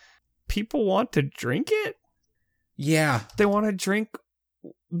people want to drink it. Yeah. They want to drink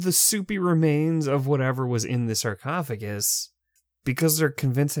the soupy remains of whatever was in the sarcophagus because they're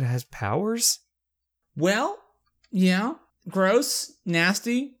convinced it has powers. Well, yeah. Gross,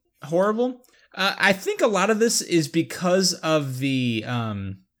 nasty, horrible. I think a lot of this is because of the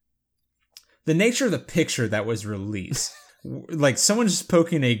nature of the picture that was released. Like, someone just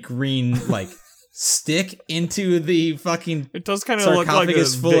poking a green, like, stick into the fucking it does kind of look like a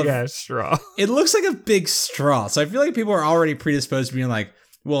big ass straw. It looks like a big straw. So I feel like people are already predisposed to being like,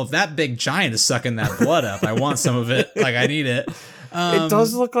 well, if that big giant is sucking that blood up, I want some of it. Like, I need it. It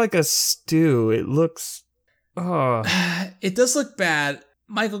does look like a stew. It looks... Oh. It does look bad.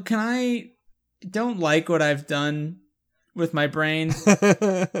 Michael, don't like what I've done with my brain.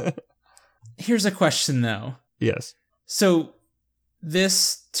 Here's a question, though. Yes. So,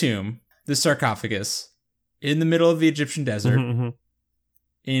 this tomb, the sarcophagus, in the middle of the Egyptian desert, in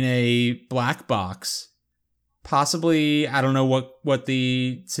a black box, possibly, I don't know what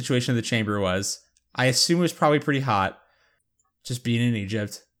the situation of the chamber was. I assume it was probably pretty hot, just being in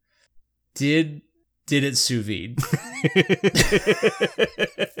Egypt. Did it sous vide?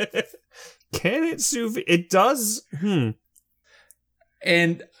 Can it sous vide? It does.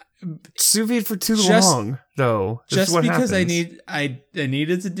 And sous vide for too long, though. Just because happens. I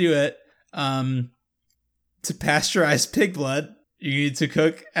needed to do it. To pasteurize pig blood, you need to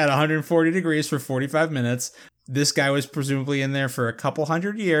cook at 140 degrees for 45 minutes. This guy was presumably in there for a couple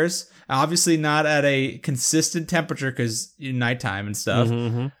hundred years. Obviously not at a consistent temperature because nighttime and stuff.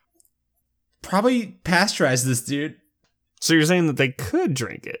 Probably pasteurized this dude. So you're saying that they could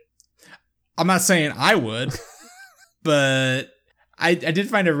drink it? I'm not saying I would, but I did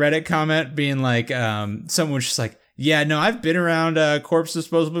find a Reddit comment being like, someone was just like, yeah, no, I've been around corpse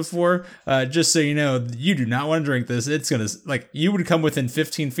disposal before. Just so you know, you do not want to drink this. It's going to, like, you would come within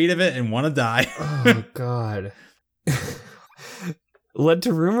 15 feet of it and want to die. Oh, God. Led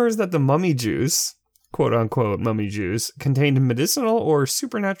to rumors that the mummy juice, quote unquote mummy juice, contained medicinal or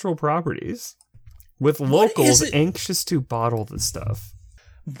supernatural properties, with locals anxious to bottle the stuff.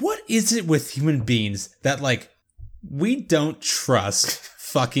 What is it with human beings that, like, we don't trust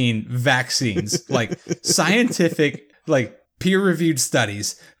fucking vaccines, like scientific, like peer-reviewed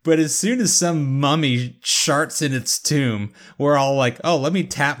studies, but as soon as some mummy sharts in its tomb, we're all like, oh, let me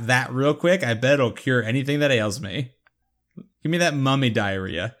tap that real quick. I bet it'll cure anything that ails me. Give me that mummy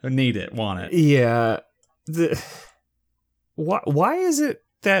diarrhea. I need it, want it. Yeah. Why is it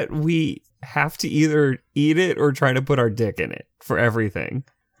that we have to either eat it or try to put our dick in it for everything?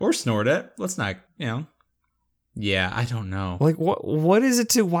 Or snort it. Let's not, Yeah, I don't know. Like, what is it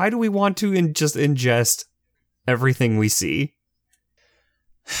to... Why do we want to just ingest everything we see?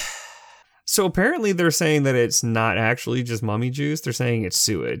 So apparently they're saying that it's not actually just mummy juice. They're saying it's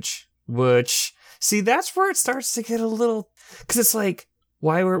sewage. Which... See, that's where it starts to get a little... Because it's like,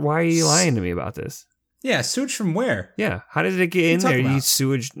 why are you lying to me about this? Yeah, sewage from where? Yeah, how did it get in there? You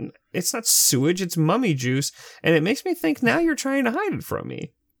sewage... It's not sewage, it's mummy juice. And it makes me think now you're trying to hide it from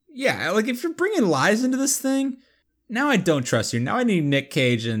me. Yeah, like if you're bringing lies into this thing, now I don't trust you. Now I need Nick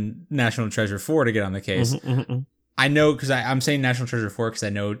Cage and National Treasure 4 to get on the case. I know, because I'm saying National Treasure 4 because I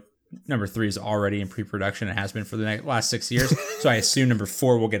know number 3 is already in pre-production. It has been for the last 6 years. So I assume number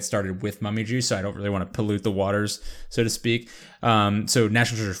 4 will get started with mummy juice. So I don't really want to pollute the waters, so to speak. So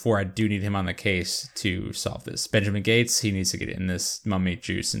National Treasure 4, I do need him on the case to solve this. Benjamin Gates, he needs to get in this mummy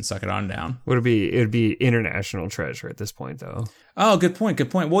juice and suck it on down. It'd be International Treasure at this point, though. Oh, good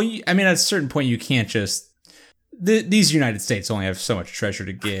point. Well, at a certain point, you can't just... These United States only have so much treasure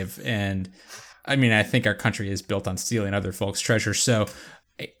to give. And, I think our country is built on stealing other folks' treasure. So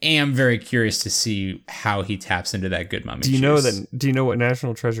I am very curious to see how he taps into that good mummy juice. Do you know what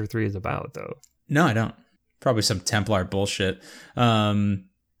National Treasure 3 is about, though? No, I don't. Probably some Templar bullshit.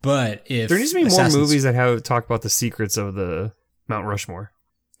 But if... There needs to be more movies that talk about the secrets of the Mount Rushmore.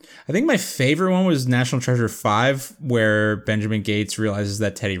 I think my favorite one was National Treasure 5, where Benjamin Gates realizes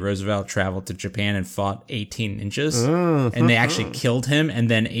that Teddy Roosevelt traveled to Japan and fought 18 inches. And they actually killed him, and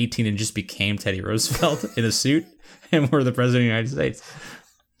then 18 inches became Teddy Roosevelt in a suit and were the president of the United States.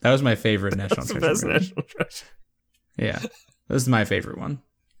 That was my favorite National Treasure. That's National Treasure. Yeah, that was my favorite one.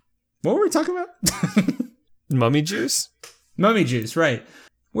 What were we talking about? Mummy juice? Mummy juice, right.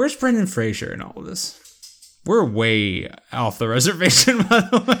 Where's Brendan Fraser in all of this? We're way off the reservation, by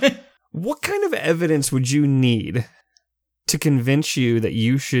the way. What kind of evidence would you need to convince you that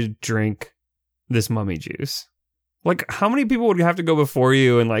you should drink this mummy juice? Like, how many people would have to go before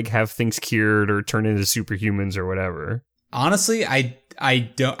you and, like, have things cured or turn into superhumans or whatever? Honestly, I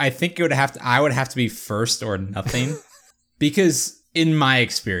think I would have to be first or nothing because in my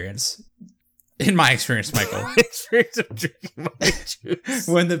experience, Michael, Experience of drinking my juice.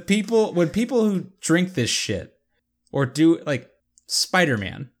 when people who drink this shit or do like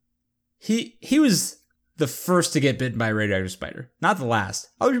Spider-Man, he was the first to get bitten by a radioactive spider, not the last.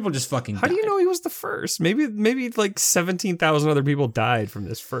 Other people just fucking How died. do you know he was the first? Maybe like 17,000 other people died from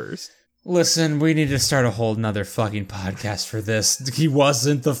this first. Listen, we need to start a whole nother fucking podcast for this. He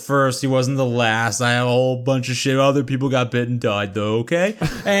wasn't the first. He wasn't the last. I have a whole bunch of shit. Other people got bitten, died though, okay?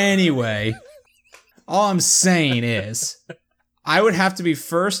 Anyway, all I'm saying is I would have to be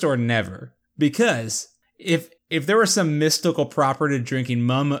first or never. Because if there was some mystical property to drinking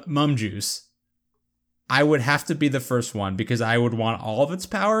mum juice, I would have to be the first one because I would want all of its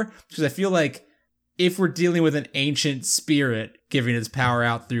power. Because I feel like if we're dealing with an ancient spirit giving its power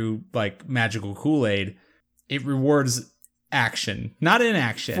out through like magical Kool-Aid, it rewards action, not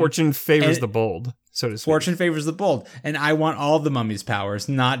inaction. Fortune favors the bold, so to speak. Fortune favors the bold. And I want all the mummy's powers,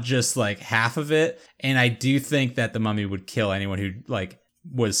 not just like half of it. And I do think that the mummy would kill anyone who like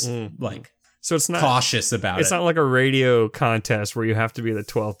was like so it's not cautious about it. It's not like a radio contest where you have to be the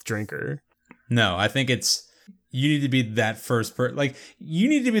 12th drinker. No, I think it's you need to be that first person. Like you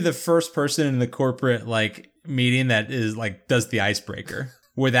need to be the first person in the corporate like meeting that is like does the icebreaker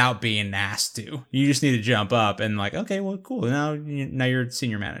without being asked to. You just need to jump up and like, okay, well, cool. Now you're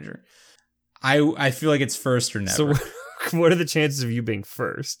senior manager. I feel like it's first or never. So what are the chances of you being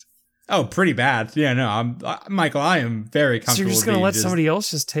first? Oh, pretty bad. Yeah, no, I'm Michael. I am very comfortable. So you're just gonna let somebody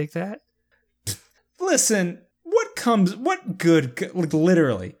else just take that? Listen, what good, like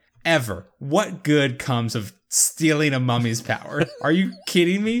literally ever, what good comes of stealing a mummy's power? Are you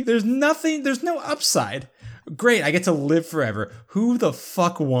kidding me? There's no upside. Great, I get to live forever. Who the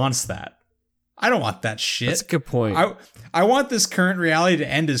fuck wants that? I don't want that shit. That's a good point. I want this current reality to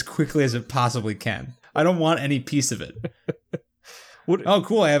end as quickly as it possibly can. I don't want any piece of it. Oh,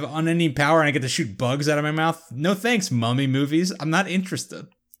 cool, I have unending power and I get to shoot bugs out of my mouth. No thanks, mummy movies. I'm not interested.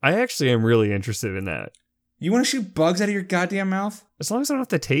 I actually am really interested in that. You want to shoot bugs out of your goddamn mouth? As long as I don't have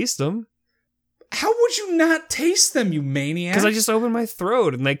to taste them. How would you not taste them, you maniac? Because I just open my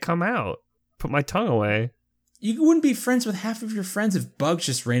throat and they come out. Put my tongue away. You wouldn't be friends with half of your friends if bugs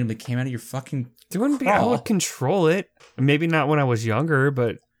just randomly came out of your fucking They wouldn't be. I would control it. Maybe not when I was younger,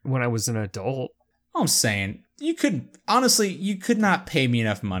 but when I was an adult. I'm saying, you could not pay me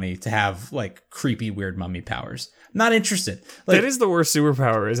enough money to have, like, creepy, weird mummy powers. Not interested. Like, that is the worst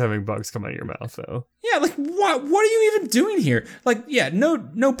superpower, is having bugs come out of your mouth, though. Yeah, like, what are you even doing here? Like, yeah,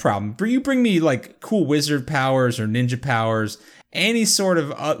 no problem. You bring me, like, cool wizard powers or ninja powers, any sort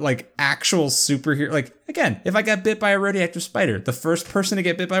of, like, actual superhero. Like, again, if I got bit by a radioactive spider, the first person to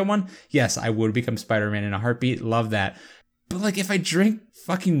get bit by one, yes, I would become Spider-Man in a heartbeat. Love that. But, like, if I drink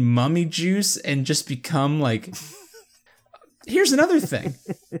fucking mummy juice and just become, like... Here's another thing.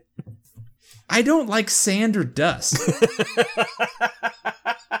 I don't like sand or dust.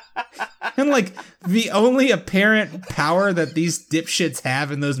 And, like, the only apparent power that these dipshits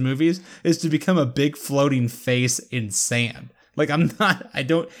have in those movies is to become a big floating face in sand. Like, and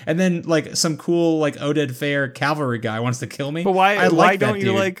then, like, some cool, like, Oded Fair cavalry guy wants to kill me. But why don't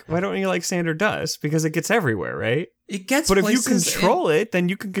you like sand or dust? Because it gets everywhere, right? It gets But if you control it, then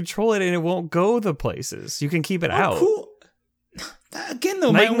you can control it and it won't go the places. You can keep it out. Cool. Again,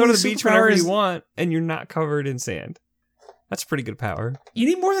 though, now you can go to the beach whenever you want and you're not covered in sand. That's pretty good power. You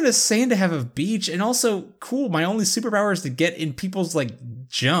need more than a sand to have a beach. And also, cool, my only superpower is to get in people's, like,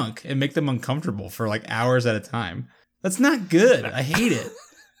 junk and make them uncomfortable for, like, hours at a time. That's not good. I hate it.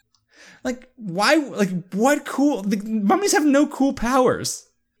 Like, why? Like, what cool? The mummies have no cool powers.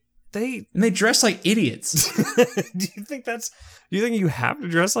 And they dress like idiots. Do you think you have to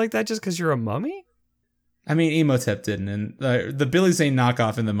dress like that just because you're a mummy? I mean, Imhotep didn't, and the Billy Zane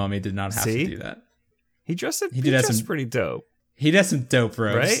knockoff in The Mummy did not have to do that. He dressed pretty dope. He did some dope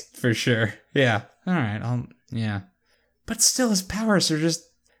robes, right? For sure. Yeah. All right. Yeah. But still, his powers are just.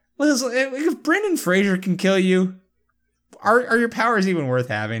 Listen, if Brendan Fraser can kill you, are your powers even worth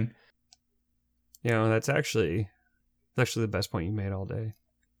having? You know, that's actually the best point you made all day.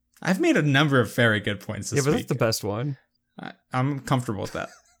 I've made a number of very good points this week. Yeah, but that's the best one. I'm comfortable with that.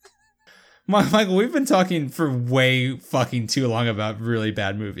 Michael, we've been talking for way fucking too long about really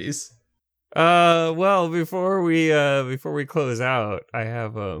bad movies. Well, before we close out, I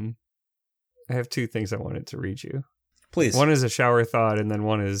have two things I wanted to read you. Please. One is a shower thought, and then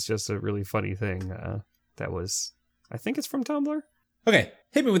one is just a really funny thing. That was, I think it's from Tumblr. Okay,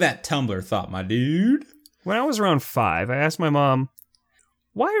 hit me with that Tumblr thought, my dude. When I was around 5, I asked my mom,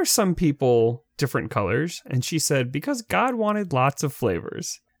 why are some people different colors? And she said, because God wanted lots of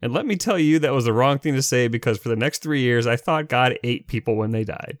flavors. And let me tell you, that was the wrong thing to say, because for the next 3 years, I thought God ate people when they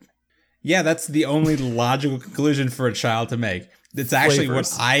died. Yeah, that's the only logical conclusion for a child to make. It's actually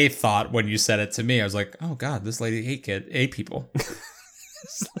what I thought when you said it to me. I was like, oh God, this lady ate people.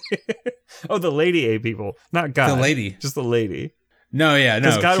 Oh, the lady ate people, not God. The lady. Just the lady. No, yeah, no.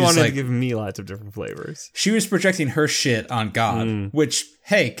 Because God wanted to give me lots of different flavors. She was projecting her shit on God, which,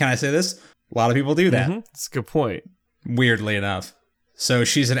 hey, can I say this? A lot of people do that. That's a good point. Weirdly enough. So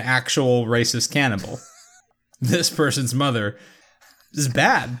she's an actual racist cannibal. This person's mother is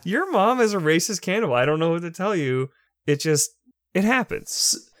bad. Your mom is a racist cannibal. I don't know what to tell you. It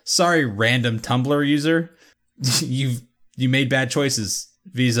happens. Sorry, random Tumblr user. You made bad choices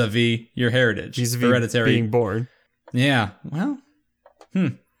vis-a-vis your heritage. Vis-a-vis hereditary being born. Yeah, well,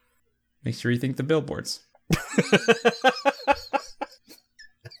 makes you rethink the billboards.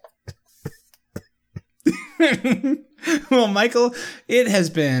 Well, Michael, it has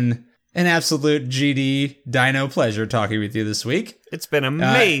been an absolute GD dino pleasure talking with you this week. It's been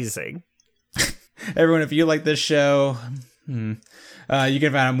amazing. Everyone, if you like this show, you can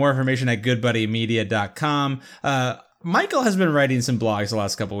find out more information at goodbuddymedia.com. Michael has been writing some blogs the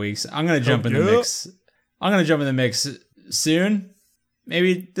last couple weeks. I'm going to jump in the mix. I'm going to jump in the mix soon.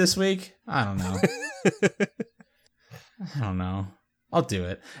 Maybe this week. I don't know. I'll do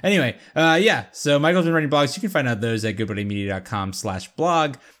it. Anyway, so Michael's been writing blogs. You can find out those at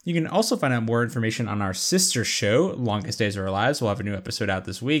goodbuddymedia.com/blog. You can also find out more information on our sister show, Longest Days of Our Lives. We'll have a new episode out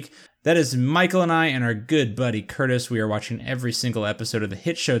this week. That is Michael and I and our good buddy Curtis. We are watching every single episode of the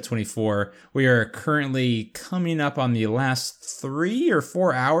hit show 24. We are currently coming up on the last 3 or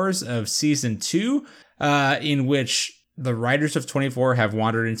 4 hours of season 2, in which the writers of 24 have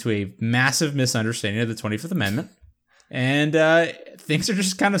wandered into a massive misunderstanding of the 25th Amendment. And things are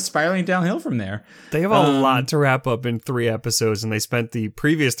just kind of spiraling downhill from there. They have a lot to wrap up in 3 episodes, and they spent the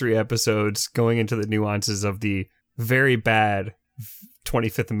previous 3 episodes going into the nuances of the very bad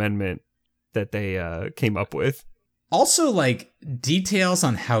 25th Amendment that they came up with. Also, like, details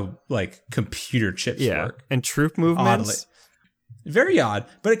on how, like, computer chips work. And troop movements. Oddly. Very odd.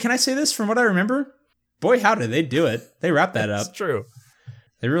 But can I say this from what I remember? Boy, how did they do it. They wrapped that up. That's true.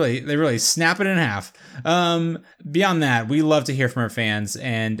 They really snap it in half. Beyond that, we love to hear from our fans.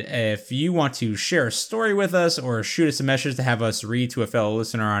 And if you want to share a story with us or shoot us a message to have us read to a fellow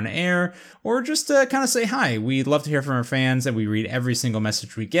listener on air, or just to kind of say hi, we'd love to hear from our fans, and we read every single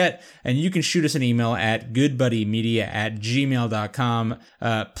message we get. And you can shoot us an email at goodbuddymedia@gmail.com.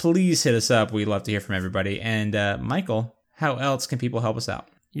 Please hit us up. We'd love to hear from everybody. And Michael, how else can people help us out?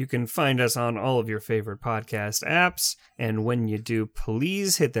 You can find us on all of your favorite podcast apps, and when you do,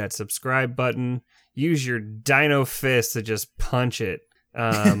 please hit that subscribe button. Use your dino fist to just punch it.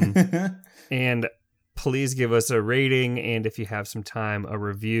 And please give us a rating, and if you have some time, a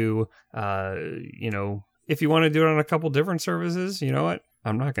review. If you want to do it on a couple different services, you know what?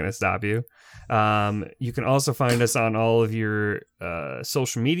 I'm not going to stop you. You can also find us on all of your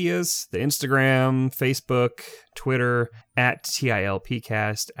social medias, the Instagram, Facebook, Twitter, at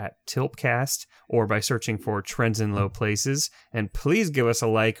TILPcast, at TILPcast, or by searching for Trends in Low Places. And please give us a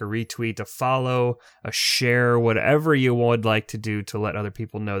like, a retweet, a follow, a share, whatever you would like to do to let other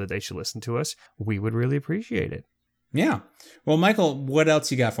people know that they should listen to us. We would really appreciate it. Yeah. Well, Michael, what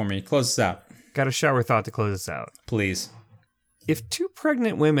else you got for me? Close us out. Got a shower thought to close us out. Please. If 2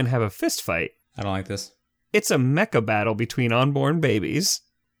 pregnant women have a fist fight, I don't like this. It's a mecha battle between unborn babies.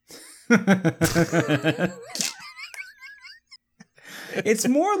 It's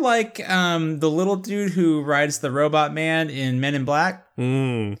more like the little dude who rides the robot man in Men in Black.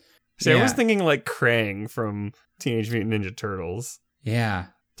 I was thinking like Krang from Teenage Mutant Ninja Turtles. Yeah.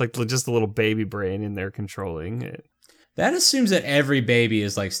 It's like just a little baby brain in there controlling it. That assumes that every baby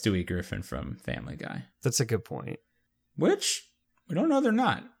is like Stewie Griffin from Family Guy. That's a good point. Which, we don't know they're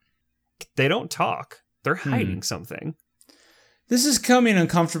not. They don't talk. They're hiding something. This is coming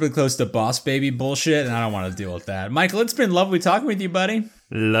uncomfortably close to boss baby bullshit, and I don't want to deal with that. Michael, it's been lovely talking with you, buddy.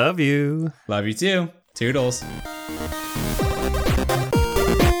 Love you. Love you too. Toodles.